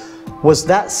thing, was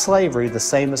that slavery the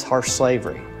same as harsh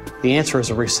slavery? The answer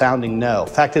is a resounding no.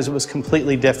 Fact is, it was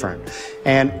completely different.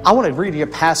 And I want to read you a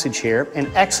passage here in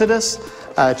Exodus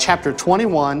chapter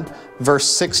 21, verse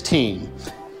 16.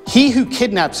 He who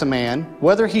kidnaps a man,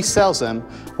 whether he sells him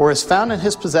or is found in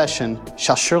his possession,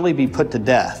 shall surely be put to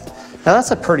death. Now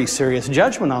that's a pretty serious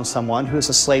judgment on someone who is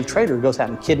a slave trader who goes out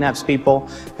and kidnaps people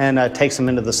and takes them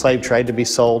into the slave trade to be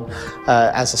sold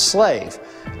as a slave.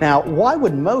 Now, why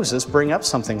would Moses bring up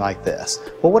something like this?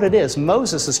 Well, what it is,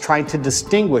 Moses is trying to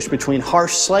distinguish between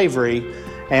harsh slavery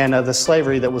and the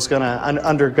slavery that was going to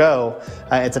undergo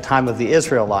at the time of the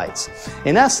Israelites.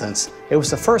 In essence, it was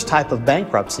the first type of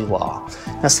bankruptcy law.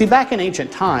 Now see, back in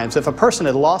ancient times, if a person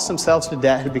had lost themselves to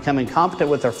debt, had become incompetent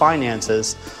with their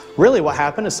finances, really what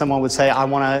happened is someone would say, I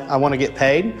want to get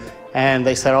paid. And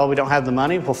they said, oh, we don't have the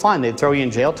money. Well, fine, they'd throw you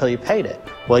in jail till you paid it.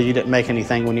 Well, you didn't make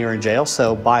anything when you were in jail,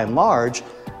 so by and large,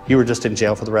 you were just in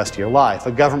jail for the rest of your life.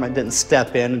 The government didn't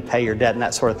step in and pay your debt and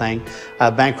that sort of thing.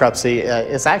 Bankruptcy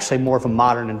is actually more of a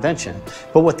modern invention.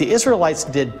 But what the Israelites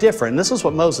did different, and this is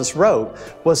what Moses wrote,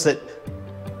 was that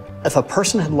if a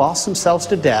person had lost themselves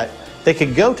to debt, they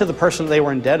could go to the person they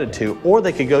were indebted to, or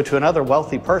they could go to another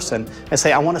wealthy person and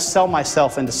say, I want to sell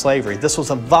myself into slavery. This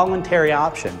was a voluntary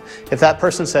option. If that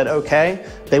person said, okay,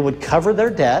 they would cover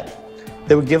their debt,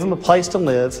 they would give them a place to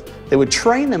live, they would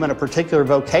train them in a particular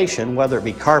vocation, whether it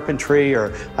be carpentry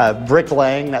or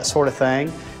bricklaying, that sort of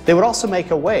thing. They would also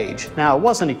make a wage. Now, it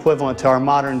wasn't equivalent to our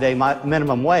modern day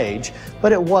minimum wage,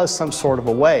 but it was some sort of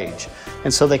a wage.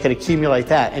 And so they could accumulate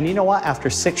that. And you know what? After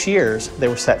 6 years, they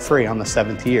were set free on the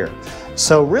 7th year.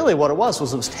 So really what it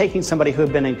was taking somebody who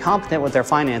had been incompetent with their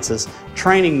finances,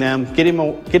 training them, getting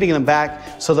them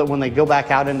back so that when they go back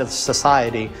out into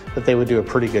society, that they would do a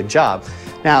pretty good job.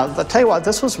 Now, I'll tell you what,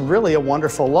 this was really a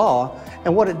wonderful law.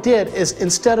 And what it did is,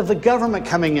 instead of the government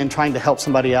coming in trying to help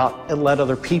somebody out, it let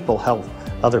other people help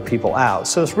other people out.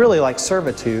 So it's really like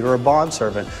servitude or a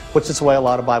bondservant, which is the way a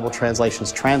lot of Bible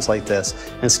translations translate this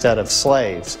instead of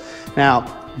slaves.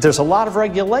 Now, there's a lot of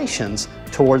regulations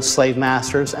towards slave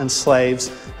masters and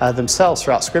slaves themselves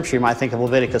throughout Scripture. You might think of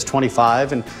Leviticus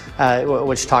 25,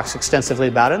 which talks extensively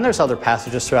about it, and there's other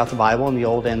passages throughout the Bible in the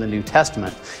Old and the New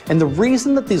Testament. And the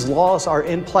reason that these laws are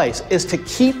in place is to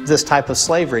keep this type of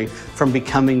slavery from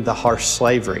becoming the harsh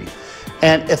slavery.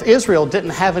 And if Israel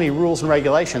didn't have any rules and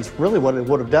regulations, really what it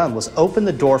would have done was open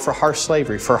the door for harsh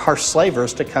slavery, for harsh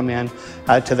slavers to come in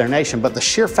to their nation. But the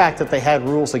sheer fact that they had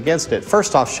rules against it,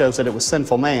 first off, shows that it was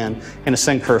sinful man in a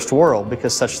sin-cursed world,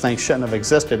 because such things shouldn't have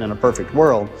existed in a perfect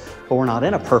world. But we're not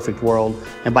in a perfect world.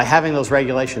 And by having those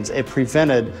regulations, it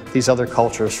prevented these other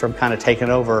cultures from kind of taking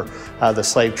over the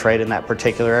slave trade in that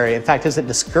particular area. In fact, it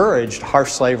discouraged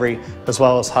harsh slavery as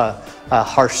well as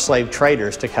harsh slave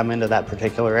traders to come into that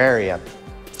particular area.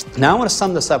 Now I want to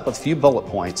sum this up with a few bullet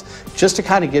points, just to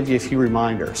kind of give you a few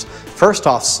reminders. First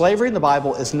off, slavery in the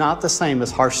Bible is not the same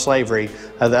as harsh slavery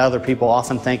that other people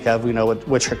often think of,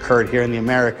 which occurred here in the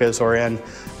Americas or in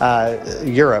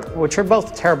Europe, which are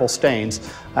both terrible stains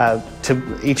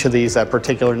to each of these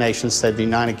particular nations, say the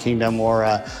United Kingdom or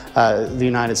the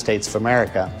United States of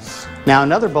America. Now,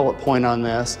 another bullet point on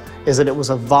this is that it was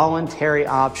a voluntary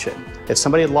option. If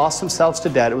somebody had lost themselves to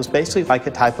debt, it was basically like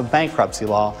a type of bankruptcy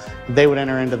law. They would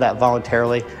enter into that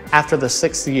voluntarily. After the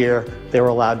 6th year, they were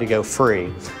allowed to go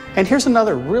free. And here's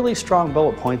another really strong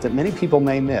bullet point that many people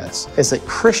may miss, is that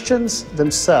Christians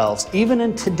themselves, even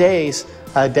in today's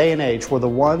day and age, were the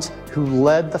ones who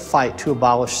led the fight to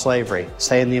abolish slavery,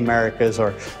 say in the Americas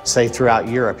or say throughout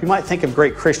Europe. You might think of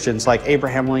great Christians like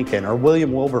Abraham Lincoln or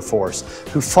William Wilberforce,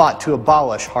 who fought to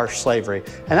abolish harsh slavery.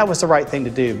 And that was the right thing to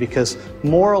do, because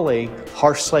morally,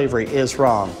 harsh slavery is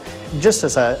wrong. Just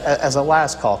as a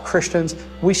last call, Christians,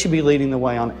 we should be leading the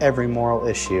way on every moral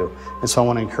issue. And so I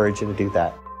want to encourage you to do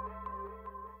that.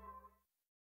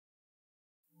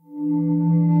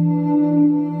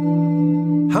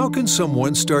 How can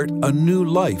someone start a new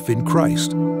life in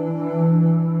Christ?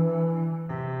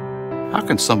 How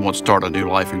can someone start a new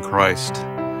life in Christ?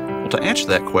 Well, to answer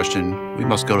that question, we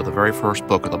must go to the very first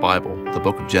book of the Bible, the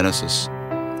book of Genesis.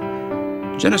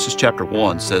 Genesis chapter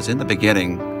 1 says, "In the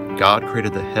beginning, God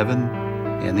created the heaven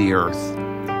and the earth."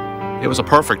 It was a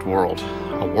perfect world,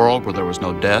 a world where there was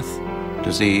no death,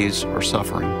 disease, or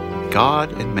suffering.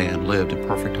 God and man lived in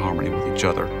perfect harmony with each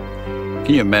other.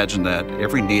 Can you imagine that?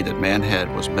 Every need that man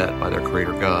had was met by their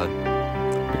Creator God.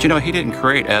 But you know, He didn't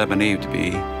create Adam and Eve to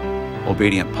be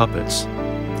obedient puppets.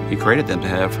 He created them to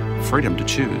have freedom to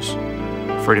choose.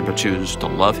 Freedom to choose to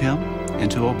love Him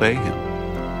and to obey Him.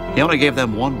 He only gave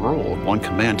them one rule, one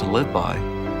command to live by.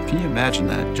 Can you imagine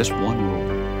that? Just one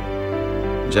rule.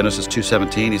 In Genesis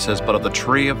 2:17, He says, "But of the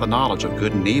tree of the knowledge of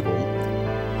good and evil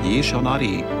ye shall not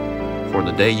eat, for in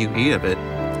the day you eat of it,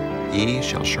 ye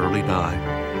shall surely die."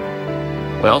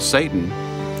 Well, Satan,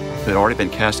 who had already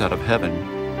been cast out of heaven,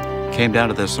 came down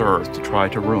to this earth to try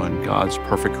to ruin God's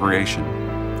perfect creation.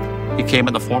 He came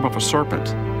in the form of a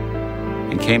serpent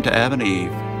and came to Adam and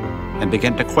Eve and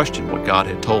began to question what God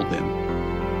had told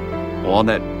them. Well, on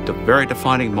that very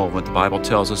defining moment, the Bible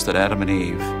tells us that Adam and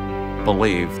Eve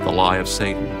believed the lie of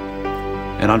Satan.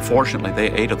 And unfortunately,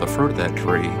 they ate of the fruit of that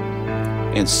tree,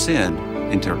 and sin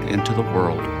entered into the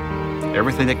world.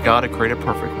 Everything that God had created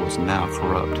perfect was now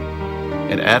corrupt.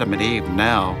 And Adam and Eve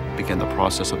now began the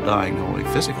process of dying, not only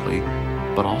physically,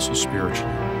 but also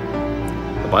spiritually.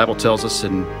 The Bible tells us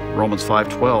in Romans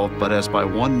 5:12, "But as by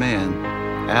one man,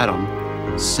 Adam,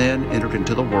 sin entered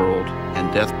into the world,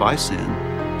 and death by sin,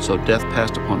 so death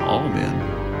passed upon all men,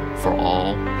 for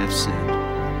all have sinned."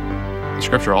 The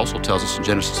Scripture also tells us in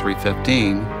Genesis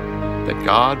 3:15 that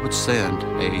God would send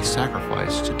a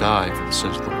sacrifice to die for the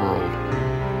sins of the world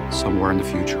somewhere in the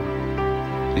future.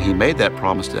 And He made that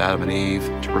promise to Adam and Eve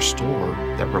to restore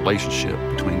that relationship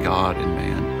between God and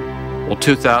man. Well,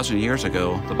 2,000 years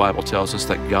ago, the Bible tells us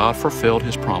that God fulfilled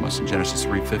His promise in Genesis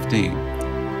 3:15.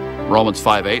 Romans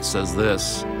 5:8 says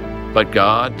this, "But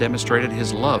God demonstrated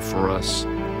His love for us,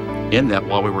 in that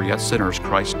while we were yet sinners,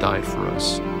 Christ died for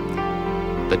us."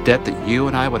 The debt that you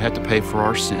and I would have to pay for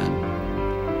our sin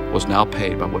was now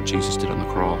paid by what Jesus did on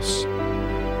the cross.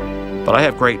 But I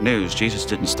have great news. Jesus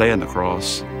didn't stay on the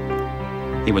cross.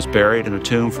 He was buried in a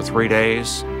tomb for 3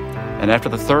 days, and after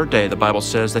the 3rd day, the Bible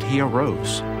says that He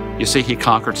arose. You see, He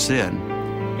conquered sin,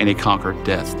 and He conquered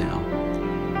death now.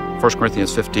 1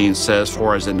 Corinthians 15 says,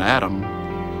 "For as in Adam,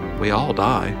 we all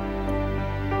die,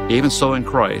 even so in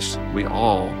Christ, we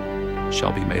all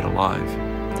shall be made alive."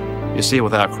 You see,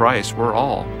 without Christ, we're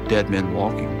all dead men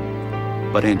walking.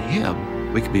 But in Him,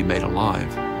 we can be made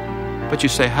alive. But you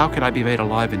say, how can I be made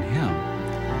alive in Him?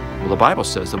 Well, the Bible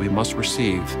says that we must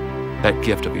receive that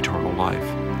gift of eternal life.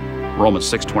 Romans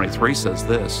 6:23 says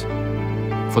this,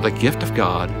 "For the gift of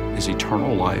God is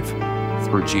eternal life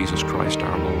through Jesus Christ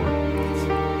our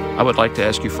Lord." I would like to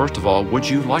ask you, first of all, would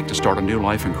you like to start a new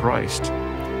life in Christ?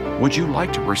 Would you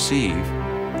like to receive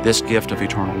this gift of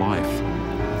eternal life?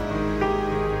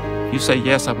 You say,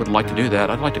 yes, I would like to do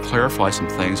that. I'd like to clarify some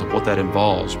things of what that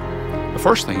involves. The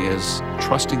first thing is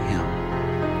trusting Him.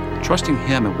 Trusting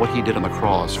Him and what He did on the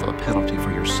cross for the penalty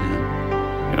for your sin.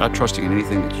 You're not trusting in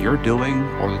anything that you're doing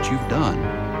or that you've done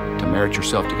to merit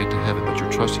yourself to get to heaven, but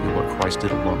you're trusting in what Christ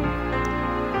did alone.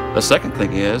 The second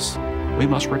thing is we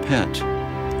must repent.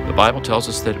 The Bible tells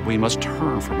us that we must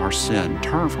turn from our sin,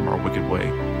 turn from our wicked way,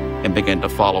 and begin to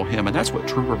follow Him, and that's what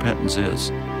true repentance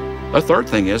is. The third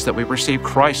thing is that we receive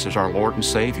Christ as our Lord and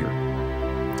Savior.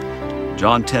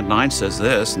 John 10:9 says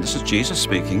this, and this is Jesus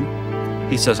speaking.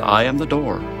 He says, I am the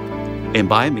door, and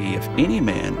by me, if any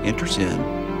man enters in,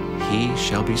 he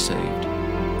shall be saved.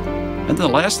 And the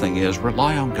last thing is,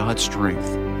 rely on God's strength.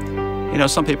 You know,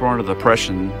 some people are under the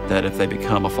impression that if they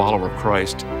become a follower of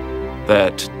Christ,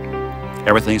 that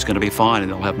everything's going to be fine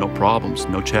and they'll have no problems,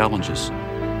 no challenges.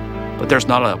 But there's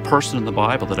not a person in the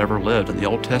Bible that ever lived in the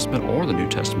Old Testament or the New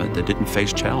Testament that didn't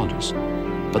face challenges.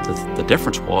 But the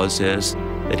difference is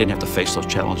they didn't have to face those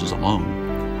challenges alone.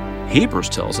 Hebrews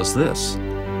tells us this,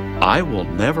 I will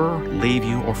never leave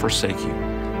you or forsake you.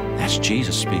 That's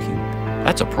Jesus speaking.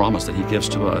 That's a promise that he gives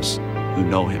to us who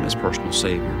know him as personal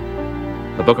Savior.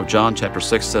 The book of John chapter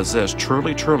 6 says this,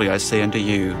 Truly, truly, I say unto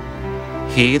you,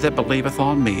 he that believeth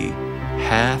on me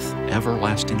hath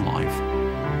everlasting life.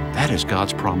 That is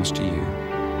God's promise to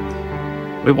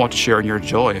you. We want to share in your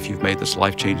joy if you've made this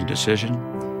life-changing decision,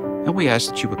 and we ask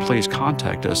that you would please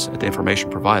contact us at the information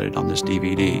provided on this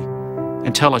DVD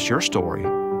and tell us your story.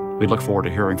 We look forward to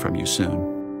hearing from you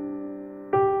soon.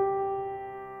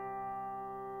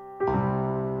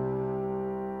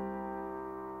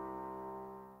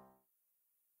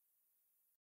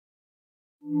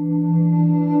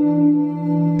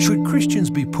 Should Christians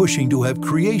be pushing to have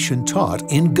creation taught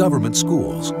in government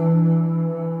schools?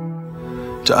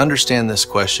 To understand this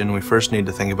question, we first need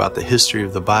to think about the history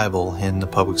of the Bible in the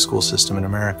public school system in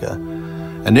America.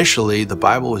 Initially, the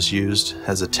Bible was used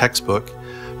as a textbook,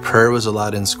 prayer was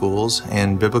allowed in schools,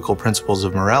 and biblical principles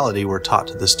of morality were taught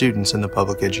to the students in the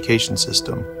public education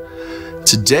system.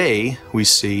 Today, we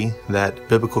see that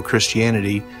biblical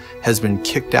Christianity has been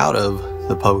kicked out of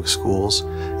the public schools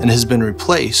and has been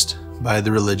replaced by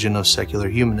the religion of secular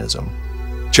humanism.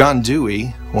 John Dewey,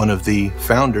 one of the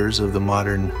founders of the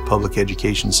modern public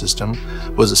education system,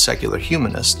 was a secular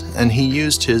humanist, and he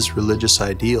used his religious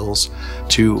ideals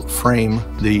to frame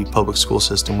the public school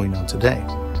system we know today.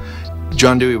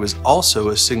 John Dewey was also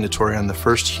a signatory on the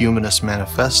first Humanist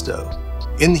Manifesto.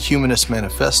 In the Humanist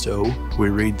Manifesto, we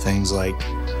read things like,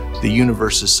 the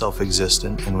universe is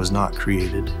self-existent and was not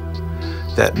created,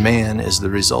 that man is the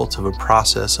result of a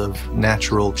process of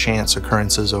natural chance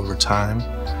occurrences over time,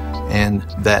 and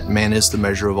that man is the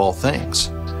measure of all things.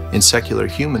 In secular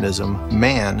humanism,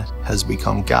 man has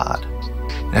become God.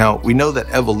 Now, we know that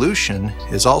evolution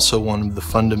is also one of the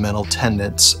fundamental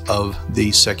tenets of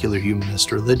the secular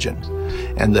humanist religion,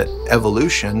 and that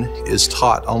evolution is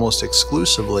taught almost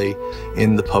exclusively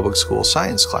in the public school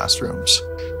science classrooms.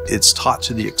 It's taught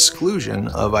to the exclusion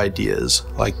of ideas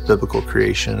like biblical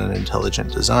creation and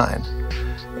intelligent design.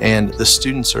 And the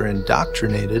students are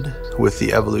indoctrinated with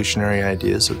the evolutionary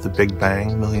ideas of the Big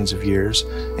Bang, millions of years,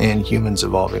 and humans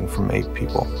evolving from ape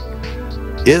people.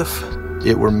 If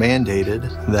it were mandated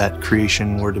that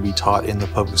creation were to be taught in the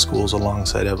public schools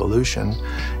alongside evolution,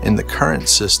 in the current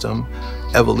system,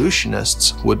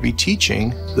 evolutionists would be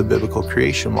teaching the biblical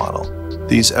creation model.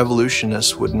 These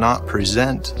evolutionists would not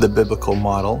present the biblical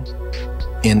model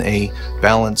in a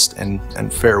balanced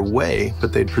and fair way,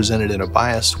 but they'd present it in a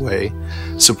biased way,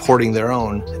 supporting their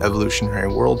own evolutionary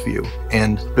worldview.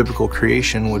 And biblical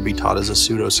creation would be taught as a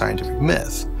pseudo-scientific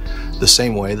myth, the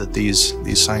same way that these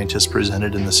scientists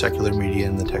presented in the secular media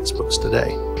and the textbooks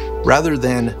today. Rather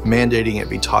than mandating it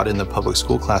be taught in the public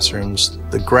school classrooms,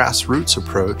 the grassroots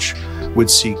approach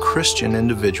would see Christian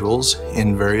individuals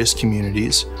in various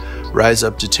communities rise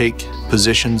up to take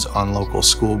positions on local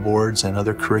school boards and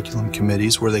other curriculum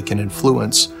committees where they can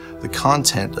influence the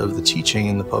content of the teaching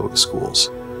in the public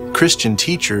schools. Christian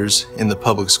teachers in the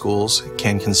public schools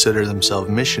can consider themselves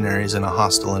missionaries in a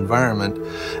hostile environment,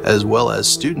 as well as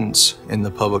students in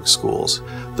the public schools.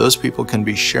 Those people can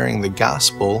be sharing the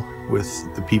gospel with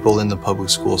the people in the public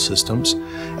school systems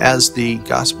as the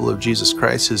gospel of Jesus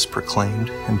Christ is proclaimed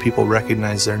and people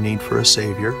recognize their need for a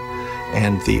Savior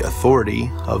and the authority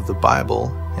of the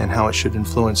Bible and how it should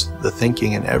influence the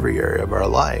thinking in every area of our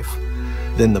life.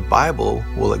 Then the Bible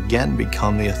will again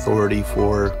become the authority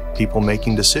for people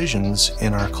making decisions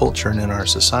in our culture and in our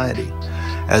society.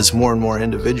 As more and more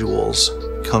individuals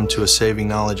come to a saving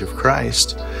knowledge of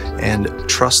Christ and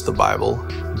trust the Bible,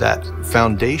 that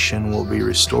foundation will be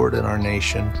restored in our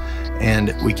nation,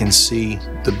 and we can see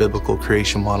the biblical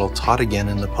creation model taught again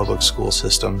in the public school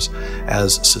systems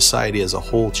as society as a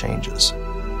whole changes.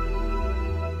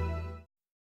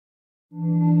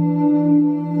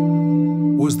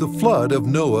 Was the flood of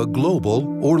Noah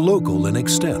global or local in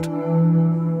extent?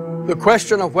 The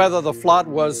question of whether the flood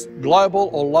was global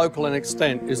or local in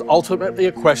extent is ultimately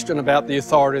a question about the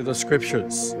authority of the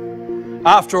Scriptures.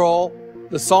 After all,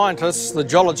 the scientists, the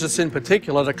geologists in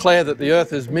particular, declare that the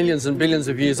Earth is millions and billions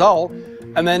of years old,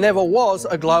 and there never was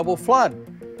a global flood.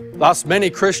 Thus, many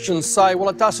Christians say, well,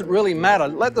 it doesn't really matter.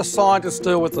 Let the scientists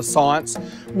deal with the science.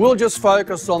 We'll just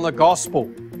focus on the gospel.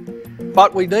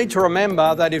 But we need to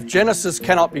remember that if Genesis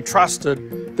cannot be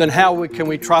trusted, then how can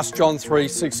we trust John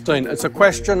 3:16? It's a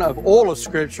question of all of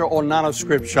Scripture or none of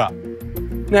Scripture.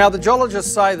 Now, the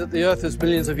geologists say that the Earth is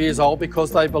millions of years old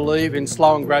because they believe in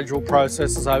slow and gradual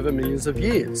processes over millions of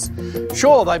years.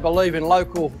 Sure, they believe in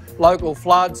local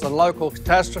floods and local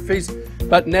catastrophes,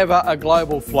 but never a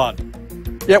global flood.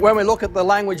 Yet when we look at the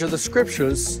language of the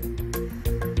Scriptures,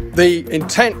 the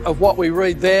intent of what we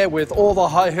read there, with all the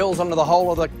high hills under the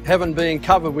whole of the heaven being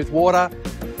covered with water,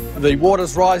 the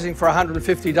waters rising for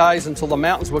 150 days until the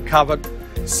mountains were covered,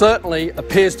 certainly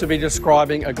appears to be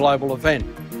describing a global event.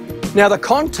 Now, the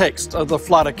context of the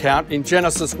flood account in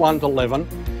Genesis 1-11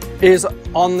 is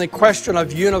on the question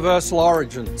of universal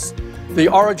origins, the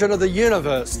origin of the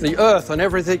universe, the earth and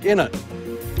everything in it,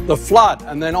 the flood,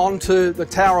 and then on to the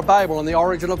Tower of Babel and the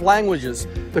origin of languages.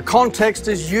 The context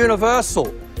is universal.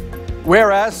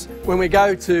 Whereas when we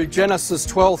go to Genesis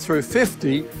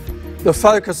 12-50, the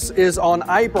focus is on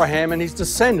Abraham and his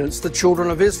descendants, the children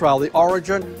of Israel, the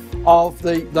origin of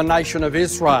the nation of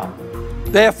Israel.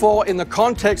 Therefore, in the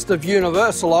context of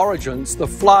universal origins, the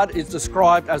flood is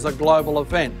described as a global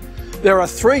event. There are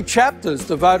 3 chapters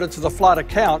devoted to the flood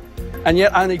account, and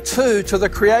yet only 2 to the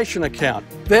creation account.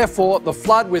 Therefore, the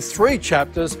flood with 3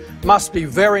 chapters must be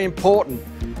very important.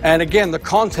 And again, the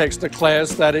context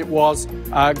declares that it was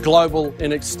global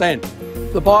in extent.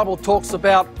 The Bible talks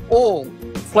about all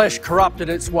flesh corrupted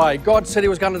its way. God said He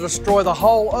was going to destroy the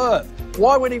whole earth.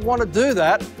 Why would He want to do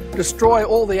that, destroy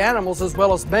all the animals as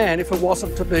well as man, if it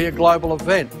wasn't to be a global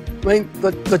event? I mean,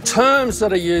 the terms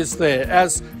that are used there,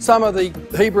 as some of the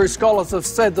Hebrew scholars have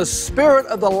said, the spirit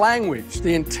of the language,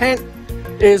 the intent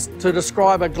is to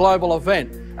describe a global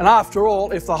event. And after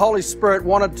all, if the Holy Spirit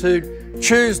wanted to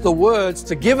choose the words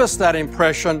to give us that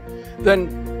impression, then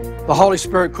the Holy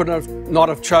Spirit could not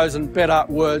have chosen better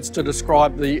words to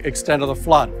describe the extent of the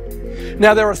flood.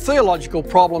 Now, there are theological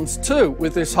problems too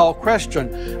with this whole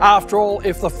question. After all,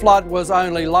 if the flood was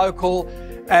only local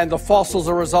and the fossils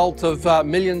are a result of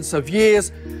millions of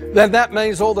years, then that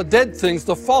means all the dead things,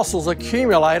 the fossils,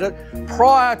 accumulated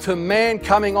prior to man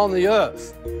coming on the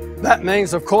earth. That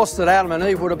means, of course, that Adam and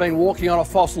Eve would have been walking on a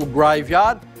fossil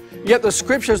graveyard. Yet the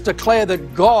Scriptures declare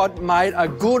that God made a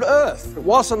good earth. It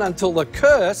wasn't until the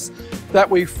curse that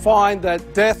we find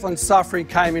that death and suffering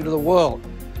came into the world.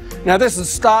 Now, this is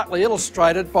starkly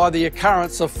illustrated by the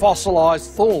occurrence of fossilised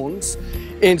thorns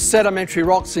in sedimentary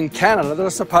rocks in Canada that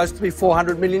are supposed to be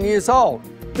 400 million years old.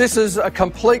 This is a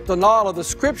complete denial of the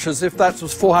Scriptures if that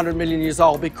was 400 million years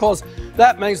old, because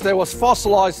that means there was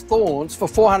fossilised thorns for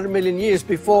 400 million years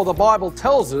before the Bible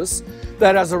tells us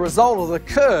that as a result of the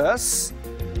curse,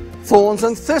 thorns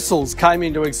and thistles came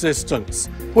into existence.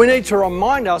 We need to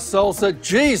remind ourselves that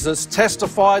Jesus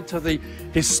testified to the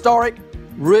historic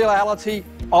reality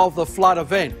of the flood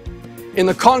event. In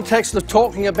the context of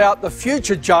talking about the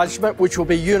future judgment, which will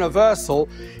be universal,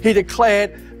 he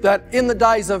declared that in the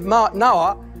days of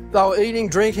Noah, they were eating,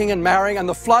 drinking and marrying, and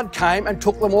the flood came and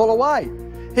took them all away.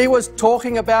 He was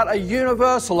talking about a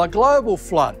universal, a global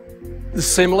flood.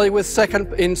 Similarly,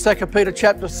 in 2 Peter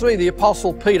chapter 3, the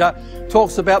Apostle Peter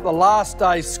talks about the last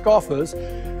days scoffers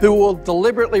who will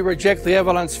deliberately reject the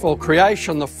evidence for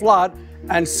creation, the flood,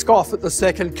 and scoff at the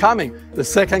second coming. The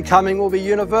second coming will be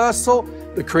universal.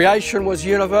 The creation was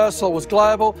universal, was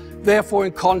global. Therefore,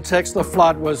 in context, the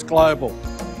flood was global.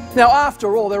 Now,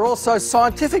 after all, there are also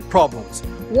scientific problems.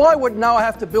 Why would Noah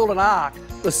have to build an ark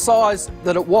the size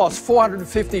that it was,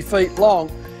 450 feet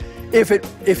long, if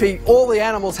all the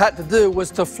animals had to do was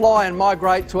to fly and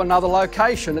migrate to another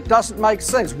location? It doesn't make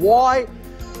sense. Why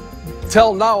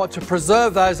tell Noah to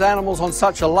preserve those animals on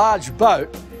such a large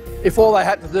boat if all they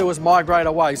had to do was migrate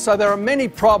away? So there are many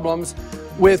problems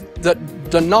with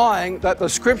denying that the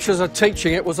Scriptures are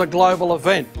teaching it was a global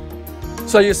event.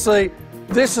 So you see,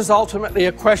 this is ultimately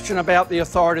a question about the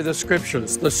authority of the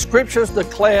Scriptures. The Scriptures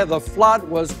declare the flood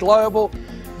was global.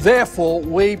 Therefore,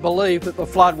 we believe that the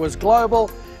flood was global,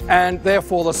 and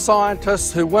therefore the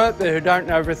scientists who weren't there, who don't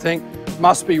know everything,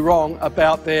 must be wrong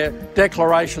about their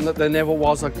declaration that there never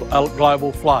was a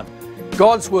global flood.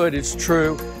 God's Word is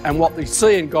true, and what we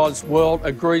see in God's world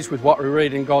agrees with what we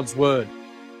read in God's Word.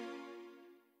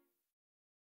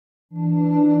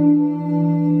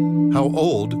 How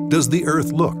old does the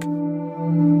earth look?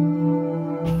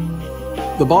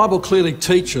 The Bible clearly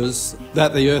teaches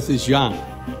that the earth is young.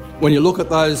 When you look at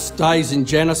those days in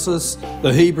Genesis,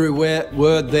 the Hebrew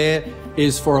word there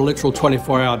is for a literal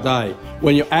 24-hour day.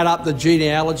 When you add up the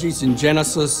genealogies in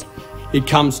Genesis, it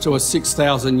comes to a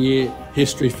 6,000-year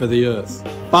history for the Earth.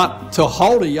 But to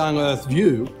hold a young Earth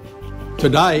view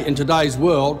today, in today's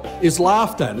world, is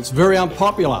laughed at. It's very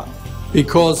unpopular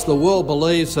because the world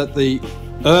believes that the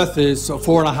Earth is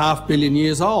 4.5 billion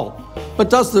years old. But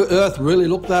does the Earth really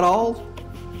look that old?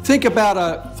 Think about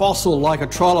a fossil like a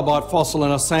trilobite fossil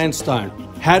in a sandstone.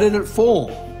 How did it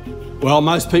form? Well,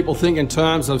 most people think in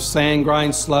terms of sand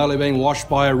grains slowly being washed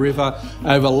by a river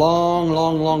over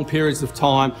long periods of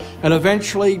time and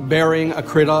eventually burying a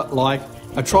critter like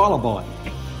a trilobite.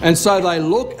 And so they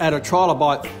look at a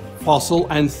trilobite fossil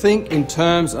and think in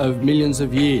terms of millions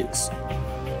of years.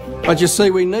 But you see,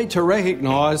 we need to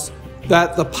recognise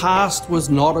that the past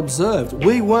was not observed.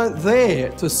 We weren't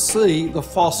there to see the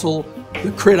fossil,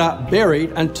 the critter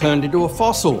buried and turned into a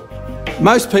fossil.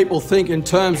 Most people think in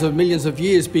terms of millions of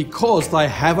years because they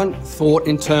haven't thought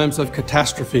in terms of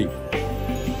catastrophe.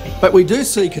 But we do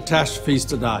see catastrophes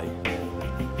today.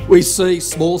 We see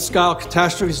small-scale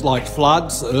catastrophes like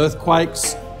floods,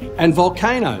 earthquakes, and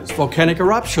volcanoes, volcanic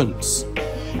eruptions.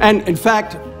 And in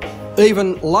fact,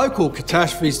 even local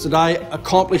catastrophes today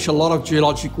accomplish a lot of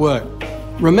geologic work.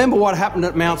 Remember what happened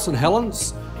at Mount St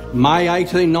Helens? May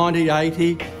 18,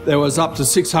 1980, there was up to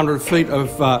 600 feet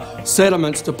of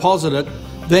sediments deposited.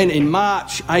 Then in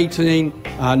March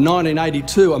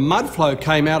 1982, a mudflow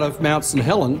came out of Mount St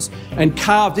Helens and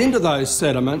carved into those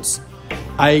sediments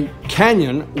a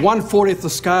canyon 1/40th the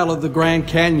scale of the Grand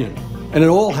Canyon. And it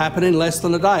all happened in less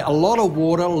than a day. A lot of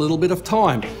water, a little bit of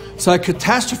time. So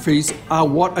catastrophes are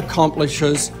what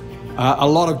accomplishes a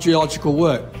lot of geological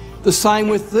work. The same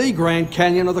with the Grand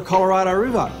Canyon of the Colorado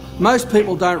River. Most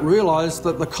people don't realise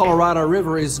that the Colorado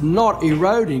River is not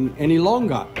eroding any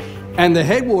longer. And the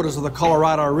headwaters of the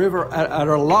Colorado River are at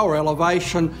a lower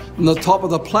elevation than the top of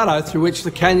the plateau through which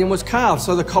the canyon was carved.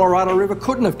 So the Colorado River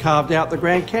couldn't have carved out the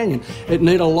Grand Canyon. It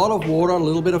needed a lot of water, a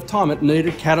little bit of time. It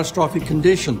needed catastrophic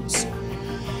conditions.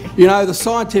 You know, the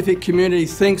scientific community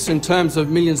thinks in terms of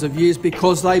millions of years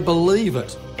because they believe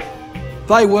it.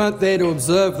 They weren't there to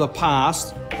observe the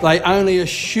past. They only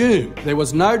assumed. There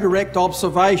was no direct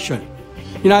observation.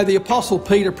 You know, the Apostle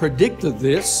Peter predicted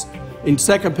this. In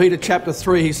 2 Peter chapter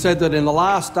 3, he said that in the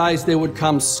last days there would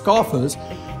come scoffers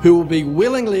who will be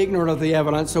willingly ignorant of the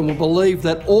evidence and will believe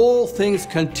that all things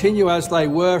continue as they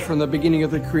were from the beginning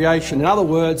of the creation. In other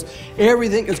words,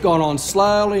 everything has gone on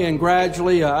slowly and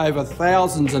gradually over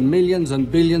thousands and millions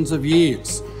and billions of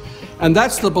years. And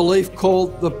that's the belief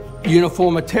called the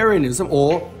uniformitarianism,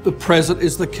 or the present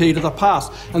is the key to the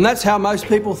past. And that's how most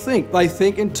people think. They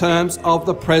think in terms of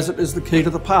the present is the key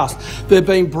to the past. They've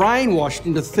been brainwashed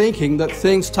into thinking that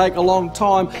things take a long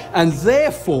time, and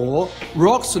therefore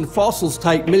rocks and fossils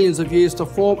take millions of years to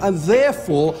form, and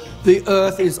therefore the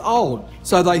earth is old.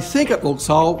 So they think it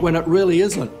looks old when it really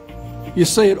isn't. You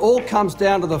see, it all comes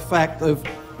down to the fact of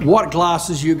what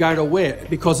glasses you're going to wear,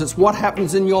 because it's what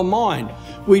happens in your mind.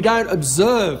 We don't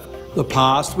observe the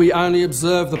past, we only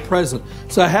observe the present.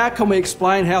 So how can we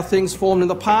explain how things formed in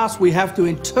the past? We have to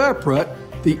interpret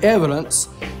the evidence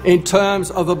in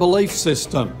terms of a belief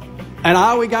system. And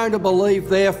are we going to believe,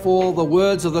 therefore, the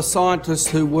words of the scientists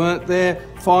who weren't there,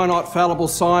 finite fallible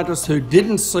scientists who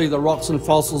didn't see the rocks and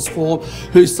fossils form,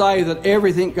 who say that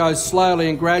everything goes slowly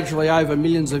and gradually over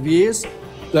millions of years,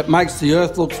 that makes the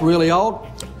earth look really old?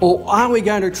 Or are we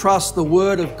going to trust the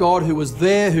word of God who was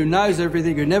there, who knows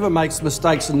everything, who never makes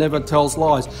mistakes and never tells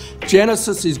lies?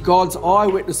 Genesis is God's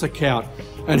eyewitness account,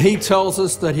 and he tells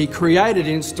us that he created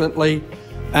instantly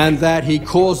and that he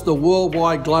caused the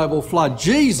worldwide global flood.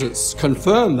 Jesus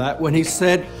confirmed that when he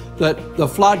said that the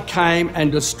flood came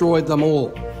and destroyed them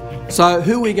all. So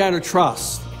who are we going to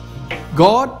trust?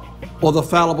 God or the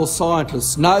fallible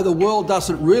scientists? No, the world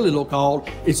doesn't really look old.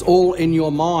 It's all in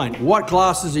your mind. What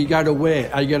glasses are you going to wear?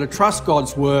 Are you going to trust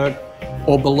God's word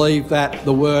or believe that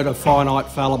the word of finite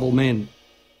fallible men?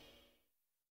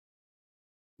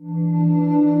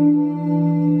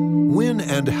 When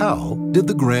and how did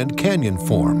the Grand Canyon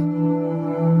form?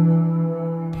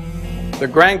 The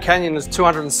Grand Canyon is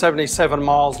 277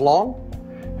 miles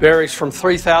long, varies from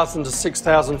 3,000 to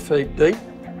 6,000 feet deep,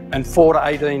 and 4 to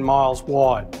 18 miles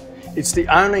wide. It's the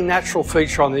only natural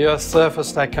feature on the Earth's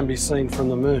surface that can be seen from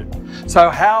the moon. So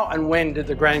how and when did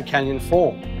the Grand Canyon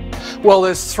form? Well,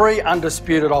 there's 3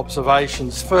 undisputed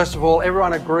observations. First of all,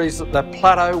 everyone agrees that the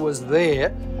plateau was there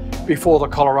before the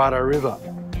Colorado River.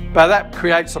 But that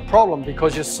creates a problem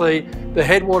because you see the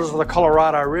headwaters of the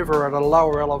Colorado River are at a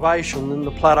lower elevation than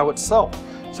the plateau itself.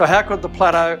 So how could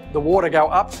the water go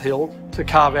uphill to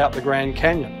carve out the Grand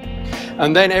Canyon?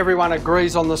 And then everyone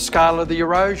agrees on the scale of the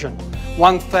erosion.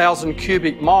 1,000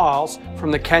 cubic miles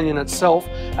from the canyon itself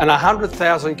and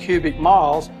 100,000 cubic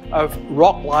miles of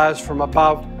rock layers from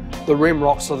above the rim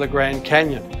rocks of the Grand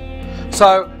Canyon.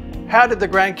 So how did the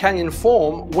Grand Canyon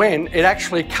form when it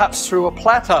actually cuts through a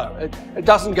plateau? It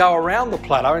doesn't go around the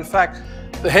plateau. In fact,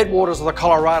 the headwaters of the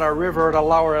Colorado River are at a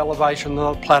lower elevation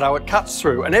than the plateau it cuts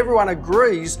through. And everyone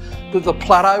agrees that the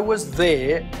plateau was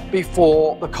there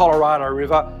before the Colorado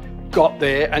River got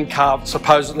there and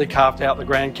supposedly carved out the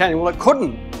Grand Canyon. Well, it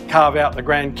couldn't carve out the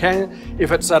Grand Canyon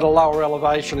if it's at a lower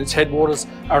elevation. Its headwaters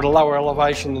are at a lower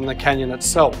elevation than the canyon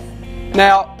itself.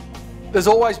 Now, there's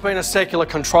always been a secular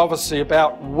controversy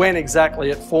about when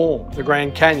exactly it formed, the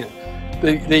Grand Canyon.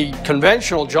 The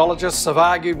conventional geologists have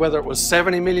argued whether it was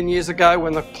 70 million years ago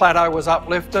when the plateau was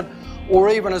uplifted, or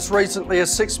even as recently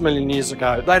as 6 million years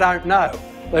ago. They don't know.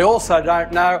 They also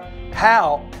don't know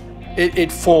how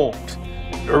it formed.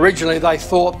 Originally, they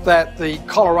thought that the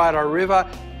Colorado River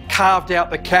carved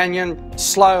out the canyon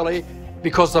slowly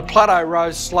because the plateau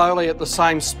rose slowly at the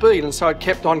same speed, and so it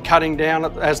kept on cutting down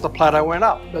as the plateau went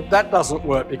up. But that doesn't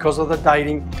work because of the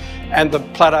dating and the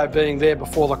plateau being there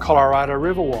before the Colorado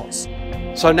River was.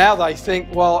 So now they think,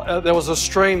 well, there was a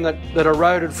stream that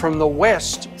eroded from the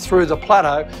west through the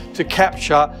plateau to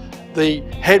capture the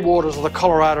headwaters of the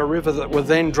Colorado River that were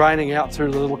then draining out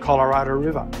through the little Colorado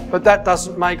River. But that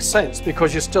doesn't make sense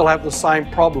because you still have the same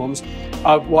problems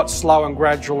of what slow and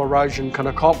gradual erosion can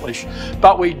accomplish.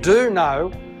 But we do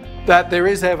know that there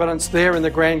is evidence there in the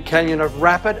Grand Canyon of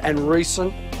rapid and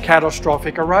recent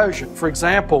catastrophic erosion. For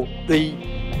example, the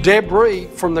debris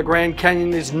from the Grand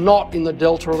Canyon is not in the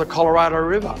delta of the Colorado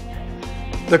River.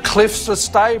 The cliffs are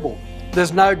stable.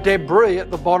 There's no debris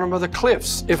at the bottom of the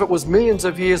cliffs. If it was millions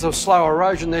of years of slow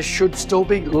erosion, there should still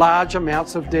be large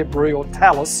amounts of debris or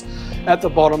talus at the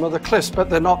bottom of the cliffs, but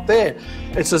they're not there.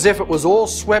 It's as if it was all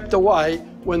swept away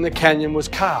when the canyon was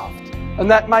carved. And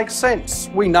that makes sense.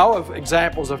 We know of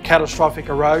examples of catastrophic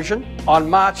erosion. On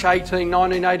March 18,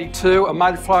 1982, a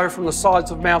mud flow from the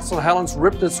sides of Mount St. Helens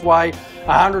ripped its way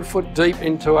 100 foot deep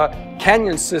into a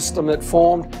canyon system that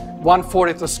formed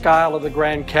 1/40th the scale of the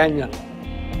Grand Canyon.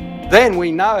 Then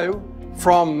we know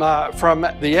from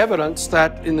the evidence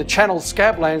that in the Channel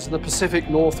Scablands in the Pacific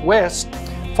Northwest,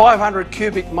 500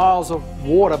 cubic miles of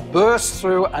water burst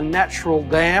through a natural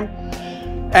dam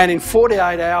and in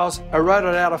 48 hours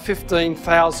eroded out a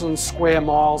 15,000 square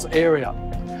miles area.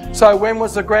 So when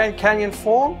was the Grand Canyon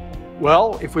formed?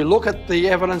 Well, if we look at the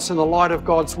evidence in the light of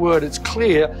God's Word, it's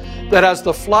clear that as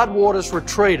the flood waters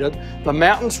retreated, the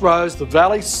mountains rose, the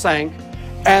valleys sank,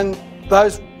 and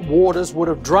those waters would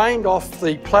have drained off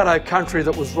the plateau country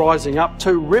that was rising up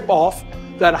to rip off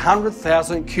that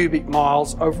 100,000 cubic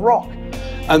miles of rock.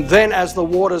 And then as the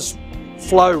water's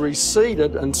flow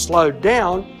receded and slowed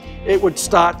down, it would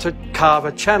start to carve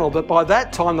a channel. But by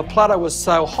that time, the plateau was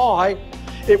so high,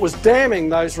 it was damming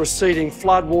those receding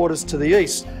flood waters to the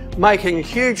east, making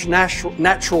huge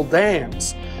natural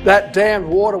dams. That dammed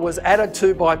water was added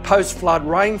to by post-flood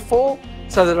rainfall,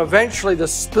 so that eventually the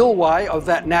spillway of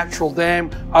that natural dam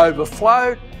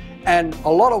overflowed and a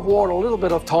lot of water, a little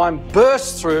bit of time,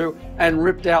 burst through and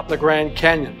ripped out the Grand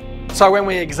Canyon. So when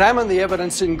we examine the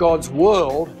evidence in God's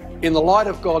world, in the light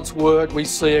of God's Word, we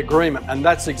see agreement, and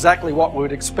that's exactly what we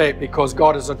would expect because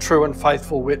God is a true and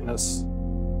faithful witness.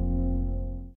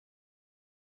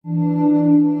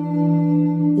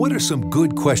 What are some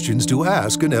good questions to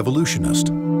ask an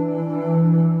evolutionist?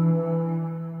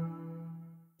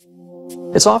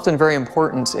 It's often very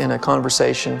important in a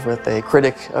conversation with a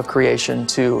critic of creation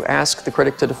to ask the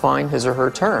critic to define his or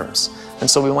her terms. And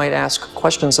so we might ask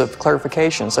questions of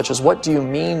clarification, such as, what do you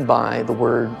mean by the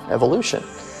word evolution?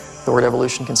 The word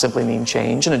evolution can simply mean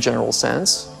change in a general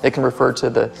sense. It can refer to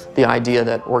the idea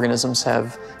that organisms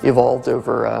have evolved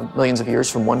over millions of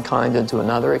years from one kind into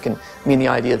another. It can mean the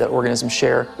idea that organisms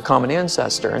share a common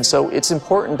ancestor. And so it's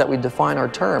important that we define our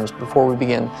terms before we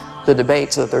begin the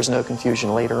debate so that there's no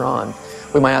confusion later on.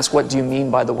 We might ask, what do you mean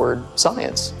by the word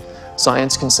science?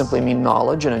 Science can simply mean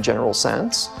knowledge in a general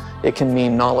sense. It can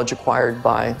mean knowledge acquired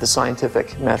by the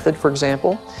scientific method, for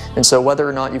example. And so whether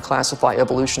or not you classify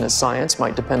evolution as science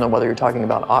might depend on whether you're talking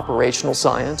about operational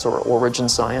science or origin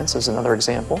science as another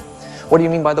example. What do you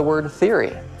mean by the word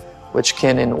theory? Which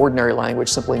can, in ordinary language,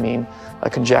 simply mean a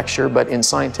conjecture, but in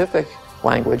scientific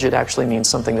language, it actually means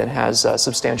something that has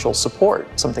substantial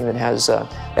support, something that has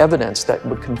evidence that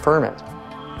would confirm it.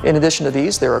 In addition to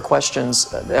these, there are questions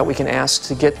that we can ask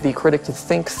to get the critic to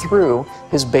think through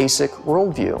his basic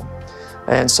worldview.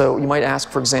 And so you might ask,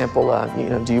 for example,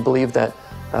 do you believe that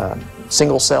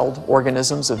single-celled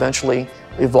organisms eventually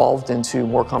evolved into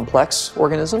more complex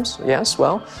organisms? Yes,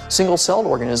 well, single-celled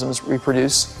organisms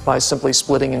reproduce by simply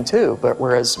splitting in two, but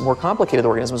whereas more complicated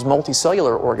organisms,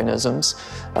 multicellular organisms,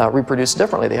 reproduce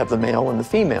differently. They have the male and the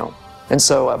female. And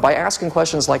so by asking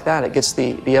questions like that, it gets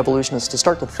the evolutionist to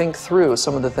start to think through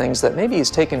some of the things that maybe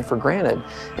he's taken for granted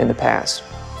in the past.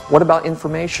 What about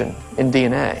information in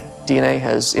DNA? DNA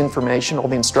has information, all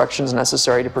the instructions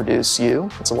necessary to produce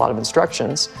you. It's a lot of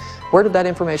instructions. Where did that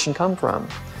information come from?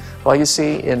 Well, you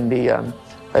see in the,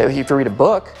 if you read a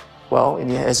book, well,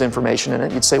 and it has information in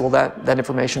it, you'd say, well, that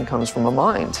information comes from a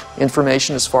mind.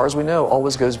 Information, as far as we know,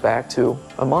 always goes back to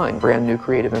a mind, brand new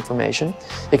creative information.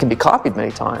 It can be copied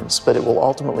many times, but it will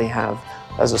ultimately have,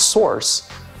 as a source,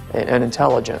 an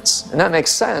intelligence. And that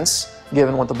makes sense,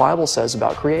 given what the Bible says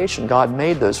about creation. God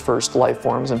made those first life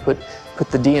forms and put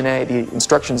the DNA, the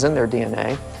instructions in their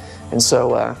DNA. And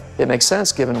so it makes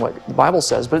sense given what the Bible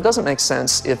says, but it doesn't make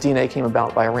sense if DNA came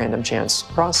about by a random chance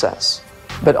process.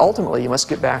 But ultimately, you must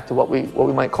get back to what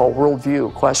we might call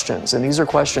worldview questions. And these are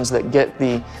questions that get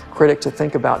the critic to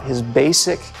think about his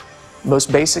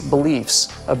most basic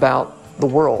beliefs about the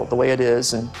world, the way it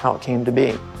is and how it came to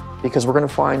be. Because we're going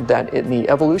to find that in the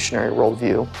evolutionary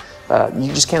worldview,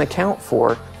 you just can't account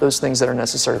for those things that are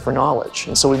necessary for knowledge.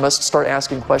 And so we must start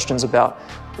asking questions about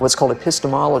what's called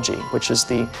epistemology, which is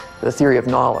the theory of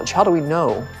knowledge. How do we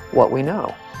know what we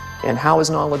know? And how is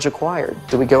knowledge acquired?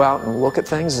 Do we go out and look at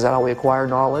things? Is that how we acquire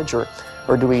knowledge? Or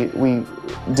do we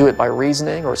do it by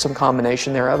reasoning or some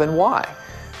combination thereof? And why?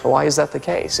 Why is that the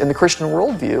case? In the Christian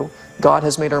worldview, God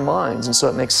has made our minds, and so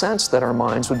it makes sense that our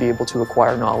minds would be able to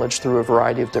acquire knowledge through a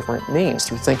variety of different means,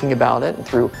 through thinking about it, and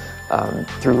through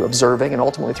observing, and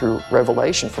ultimately through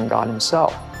revelation from God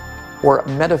Himself. Or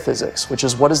metaphysics, which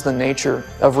is what is the nature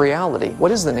of reality?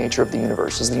 What is the nature of the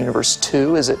universe? Is the universe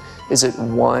two? Is it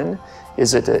one?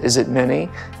 Is it many?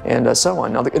 And so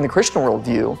on. Now, in the Christian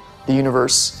worldview, the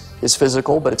universe is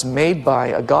physical, but it's made by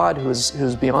a God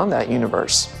who's beyond that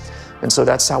universe. And so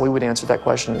that's how we would answer that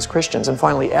question as Christians. And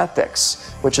finally,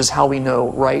 ethics, which is how we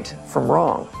know right from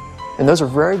wrong. And those are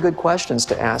very good questions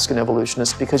to ask an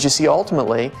evolutionist, because you see,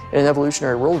 ultimately, in an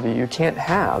evolutionary worldview, you can't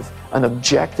have an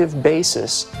objective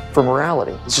basis for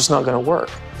morality. It's just not going to work,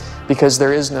 because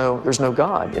there's no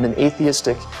God. In an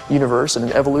atheistic universe, in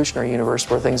an evolutionary universe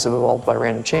where things have evolved by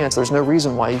random chance, there's no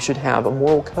reason why you should have a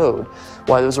moral code,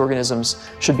 why those organisms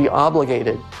should be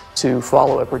obligated to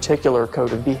follow a particular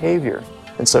code of behavior.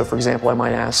 And so, for example, I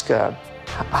might ask,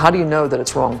 how do you know that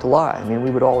it's wrong to lie? I mean,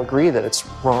 we would all agree that it's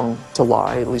wrong to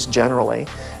lie, at least generally.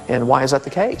 And why is that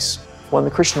the case? Well, in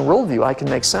the Christian worldview, I can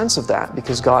make sense of that,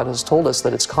 because God has told us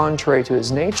that it's contrary to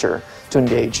His nature to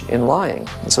engage in lying,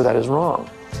 and so that is wrong.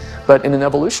 But in an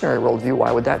evolutionary worldview,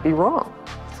 why would that be wrong?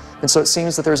 And so it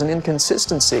seems that there's an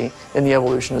inconsistency in the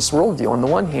evolutionist worldview. On the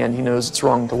one hand, he knows it's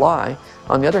wrong to lie.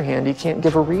 On the other hand, he can't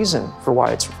give a reason for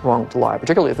why it's wrong to lie,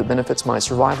 particularly if it benefits my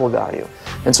survival value.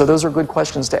 And so those are good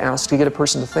questions to ask to get a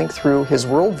person to think through his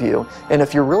worldview. And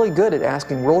if you're really good at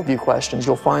asking worldview questions,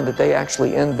 you'll find that they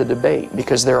actually end the debate,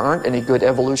 because there aren't any good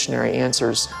evolutionary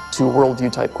answers to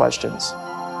worldview type questions.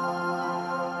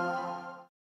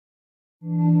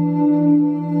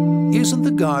 Isn't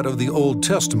the God of the Old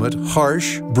Testament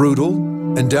harsh, brutal,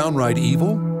 and downright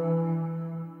evil?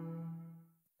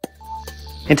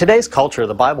 In today's culture,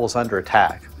 the Bible is under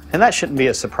attack. And that shouldn't be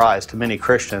a surprise to many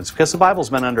Christians, because the Bible's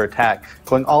been under attack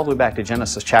going all the way back to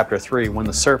Genesis chapter 3, when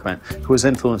the serpent, who was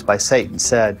influenced by Satan,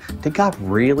 said, "Did God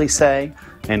really say?"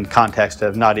 in context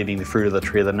of not eating the fruit of the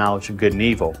tree of the knowledge of good and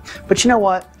evil. But you know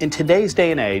what? In today's day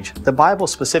and age, the Bible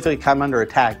specifically come under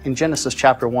attack in Genesis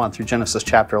chapter 1 through Genesis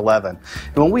chapter 11.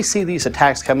 And when we see these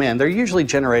attacks come in, they're usually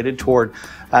generated toward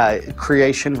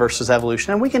creation versus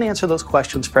evolution, and we can answer those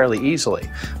questions fairly easily.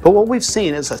 But what we've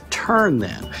seen is a turn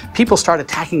then. People start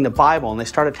attacking the Bible, and they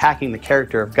start attacking the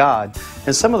character of God.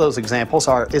 And some of those examples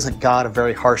are, isn't God a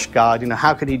very harsh God? You know,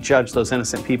 how could He judge those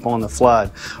innocent people in the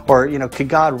flood? Or, you know, could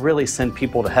God really send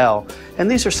people to hell? And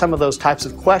these are some of those types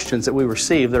of questions that we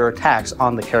receive that are attacks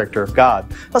on the character of God.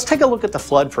 Let's take a look at the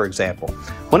flood, for example.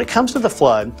 When it comes to the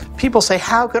flood, people say,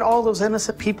 how could all those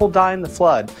innocent people die in the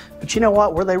flood? But you know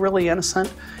what? Were they really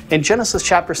innocent? In Genesis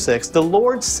chapter 6, the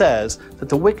Lord says that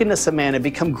the wickedness of man had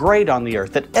become great on the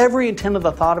earth, that every intent of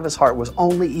the thought of his heart was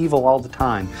only evil all the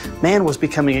time. Man was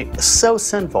becoming so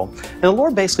sinful. And the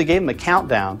Lord basically gave him a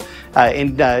countdown,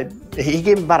 He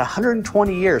gave him about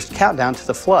 120 years to count down to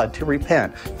the flood to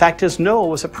repent. In fact, his Noah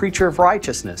was a preacher of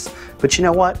righteousness. But you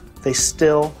know what? They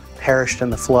still perished in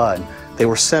the flood. They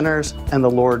were sinners, and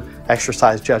the Lord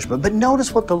exercised judgment. But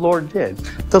notice what the Lord did.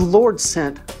 The Lord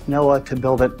sent Noah to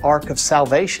build an ark of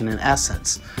salvation, in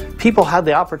essence. People had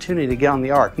the opportunity to get on the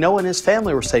ark. Noah and his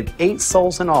family were saved. 8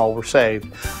 souls in all were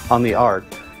saved on the ark.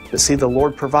 But see, the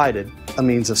Lord provided a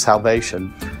means of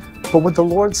salvation. But would the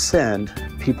Lord send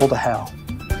people to hell?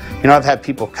 You know, I've had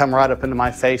people come right up into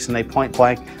my face and they point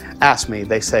blank ask me,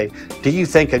 they say, do you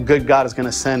think a good God is going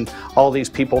to send all these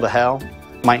people to hell?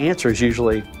 My answer is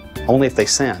usually, only if they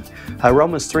sin.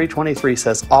 Romans 3:23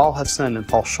 says, all have sinned and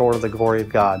fall short of the glory of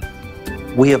God.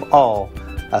 We have all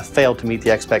failed to meet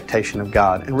the expectation of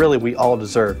God. And really, we all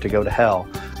deserve to go to hell,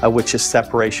 which is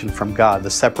separation from God, the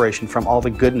separation from all the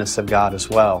goodness of God as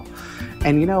well.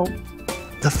 And you know,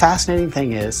 the fascinating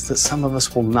thing is that some of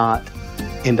us will not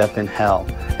end up in hell.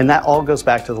 And that all goes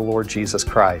back to the Lord Jesus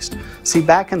Christ. See,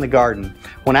 back in the garden,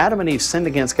 when Adam and Eve sinned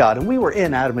against God, and we were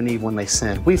in Adam and Eve when they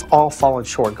sinned, we've all fallen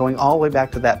short, going all the way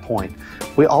back to that point.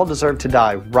 We all deserve to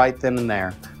die right then and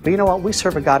there. But you know what? We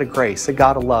serve a God of grace, a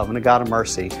God of love, and a God of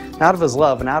mercy. And out of His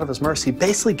love and out of His mercy,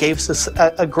 basically gave us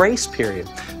a grace period.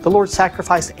 The Lord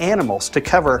sacrificed animals to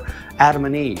cover Adam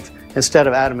and Eve, instead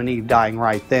of Adam and Eve dying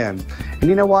right then. And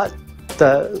you know what?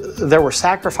 There were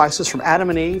sacrifices from Adam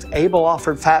and Eve. Abel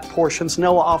offered fat portions.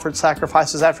 Noah offered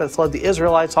sacrifices after the flood. The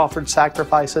Israelites offered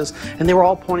sacrifices. And they were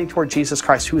all pointing toward Jesus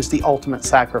Christ, who is the ultimate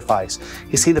sacrifice.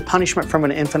 You see, the punishment from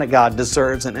an infinite God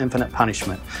deserves an infinite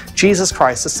punishment. Jesus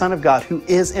Christ, the Son of God, who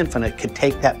is infinite, could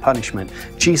take that punishment.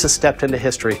 Jesus stepped into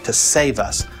history to save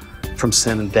us from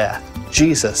sin and death.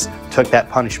 Jesus took that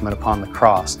punishment upon the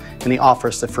cross, and He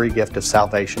offers the free gift of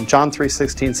salvation. John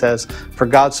 3:16 says, for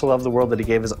God so loved the world that He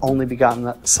gave His only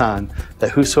begotten Son, that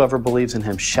whosoever believes in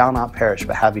Him shall not perish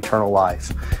but have eternal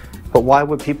life. But why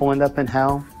would people end up in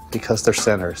hell? Because they're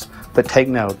sinners. But take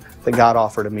note that God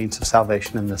offered a means of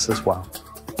salvation in this as well.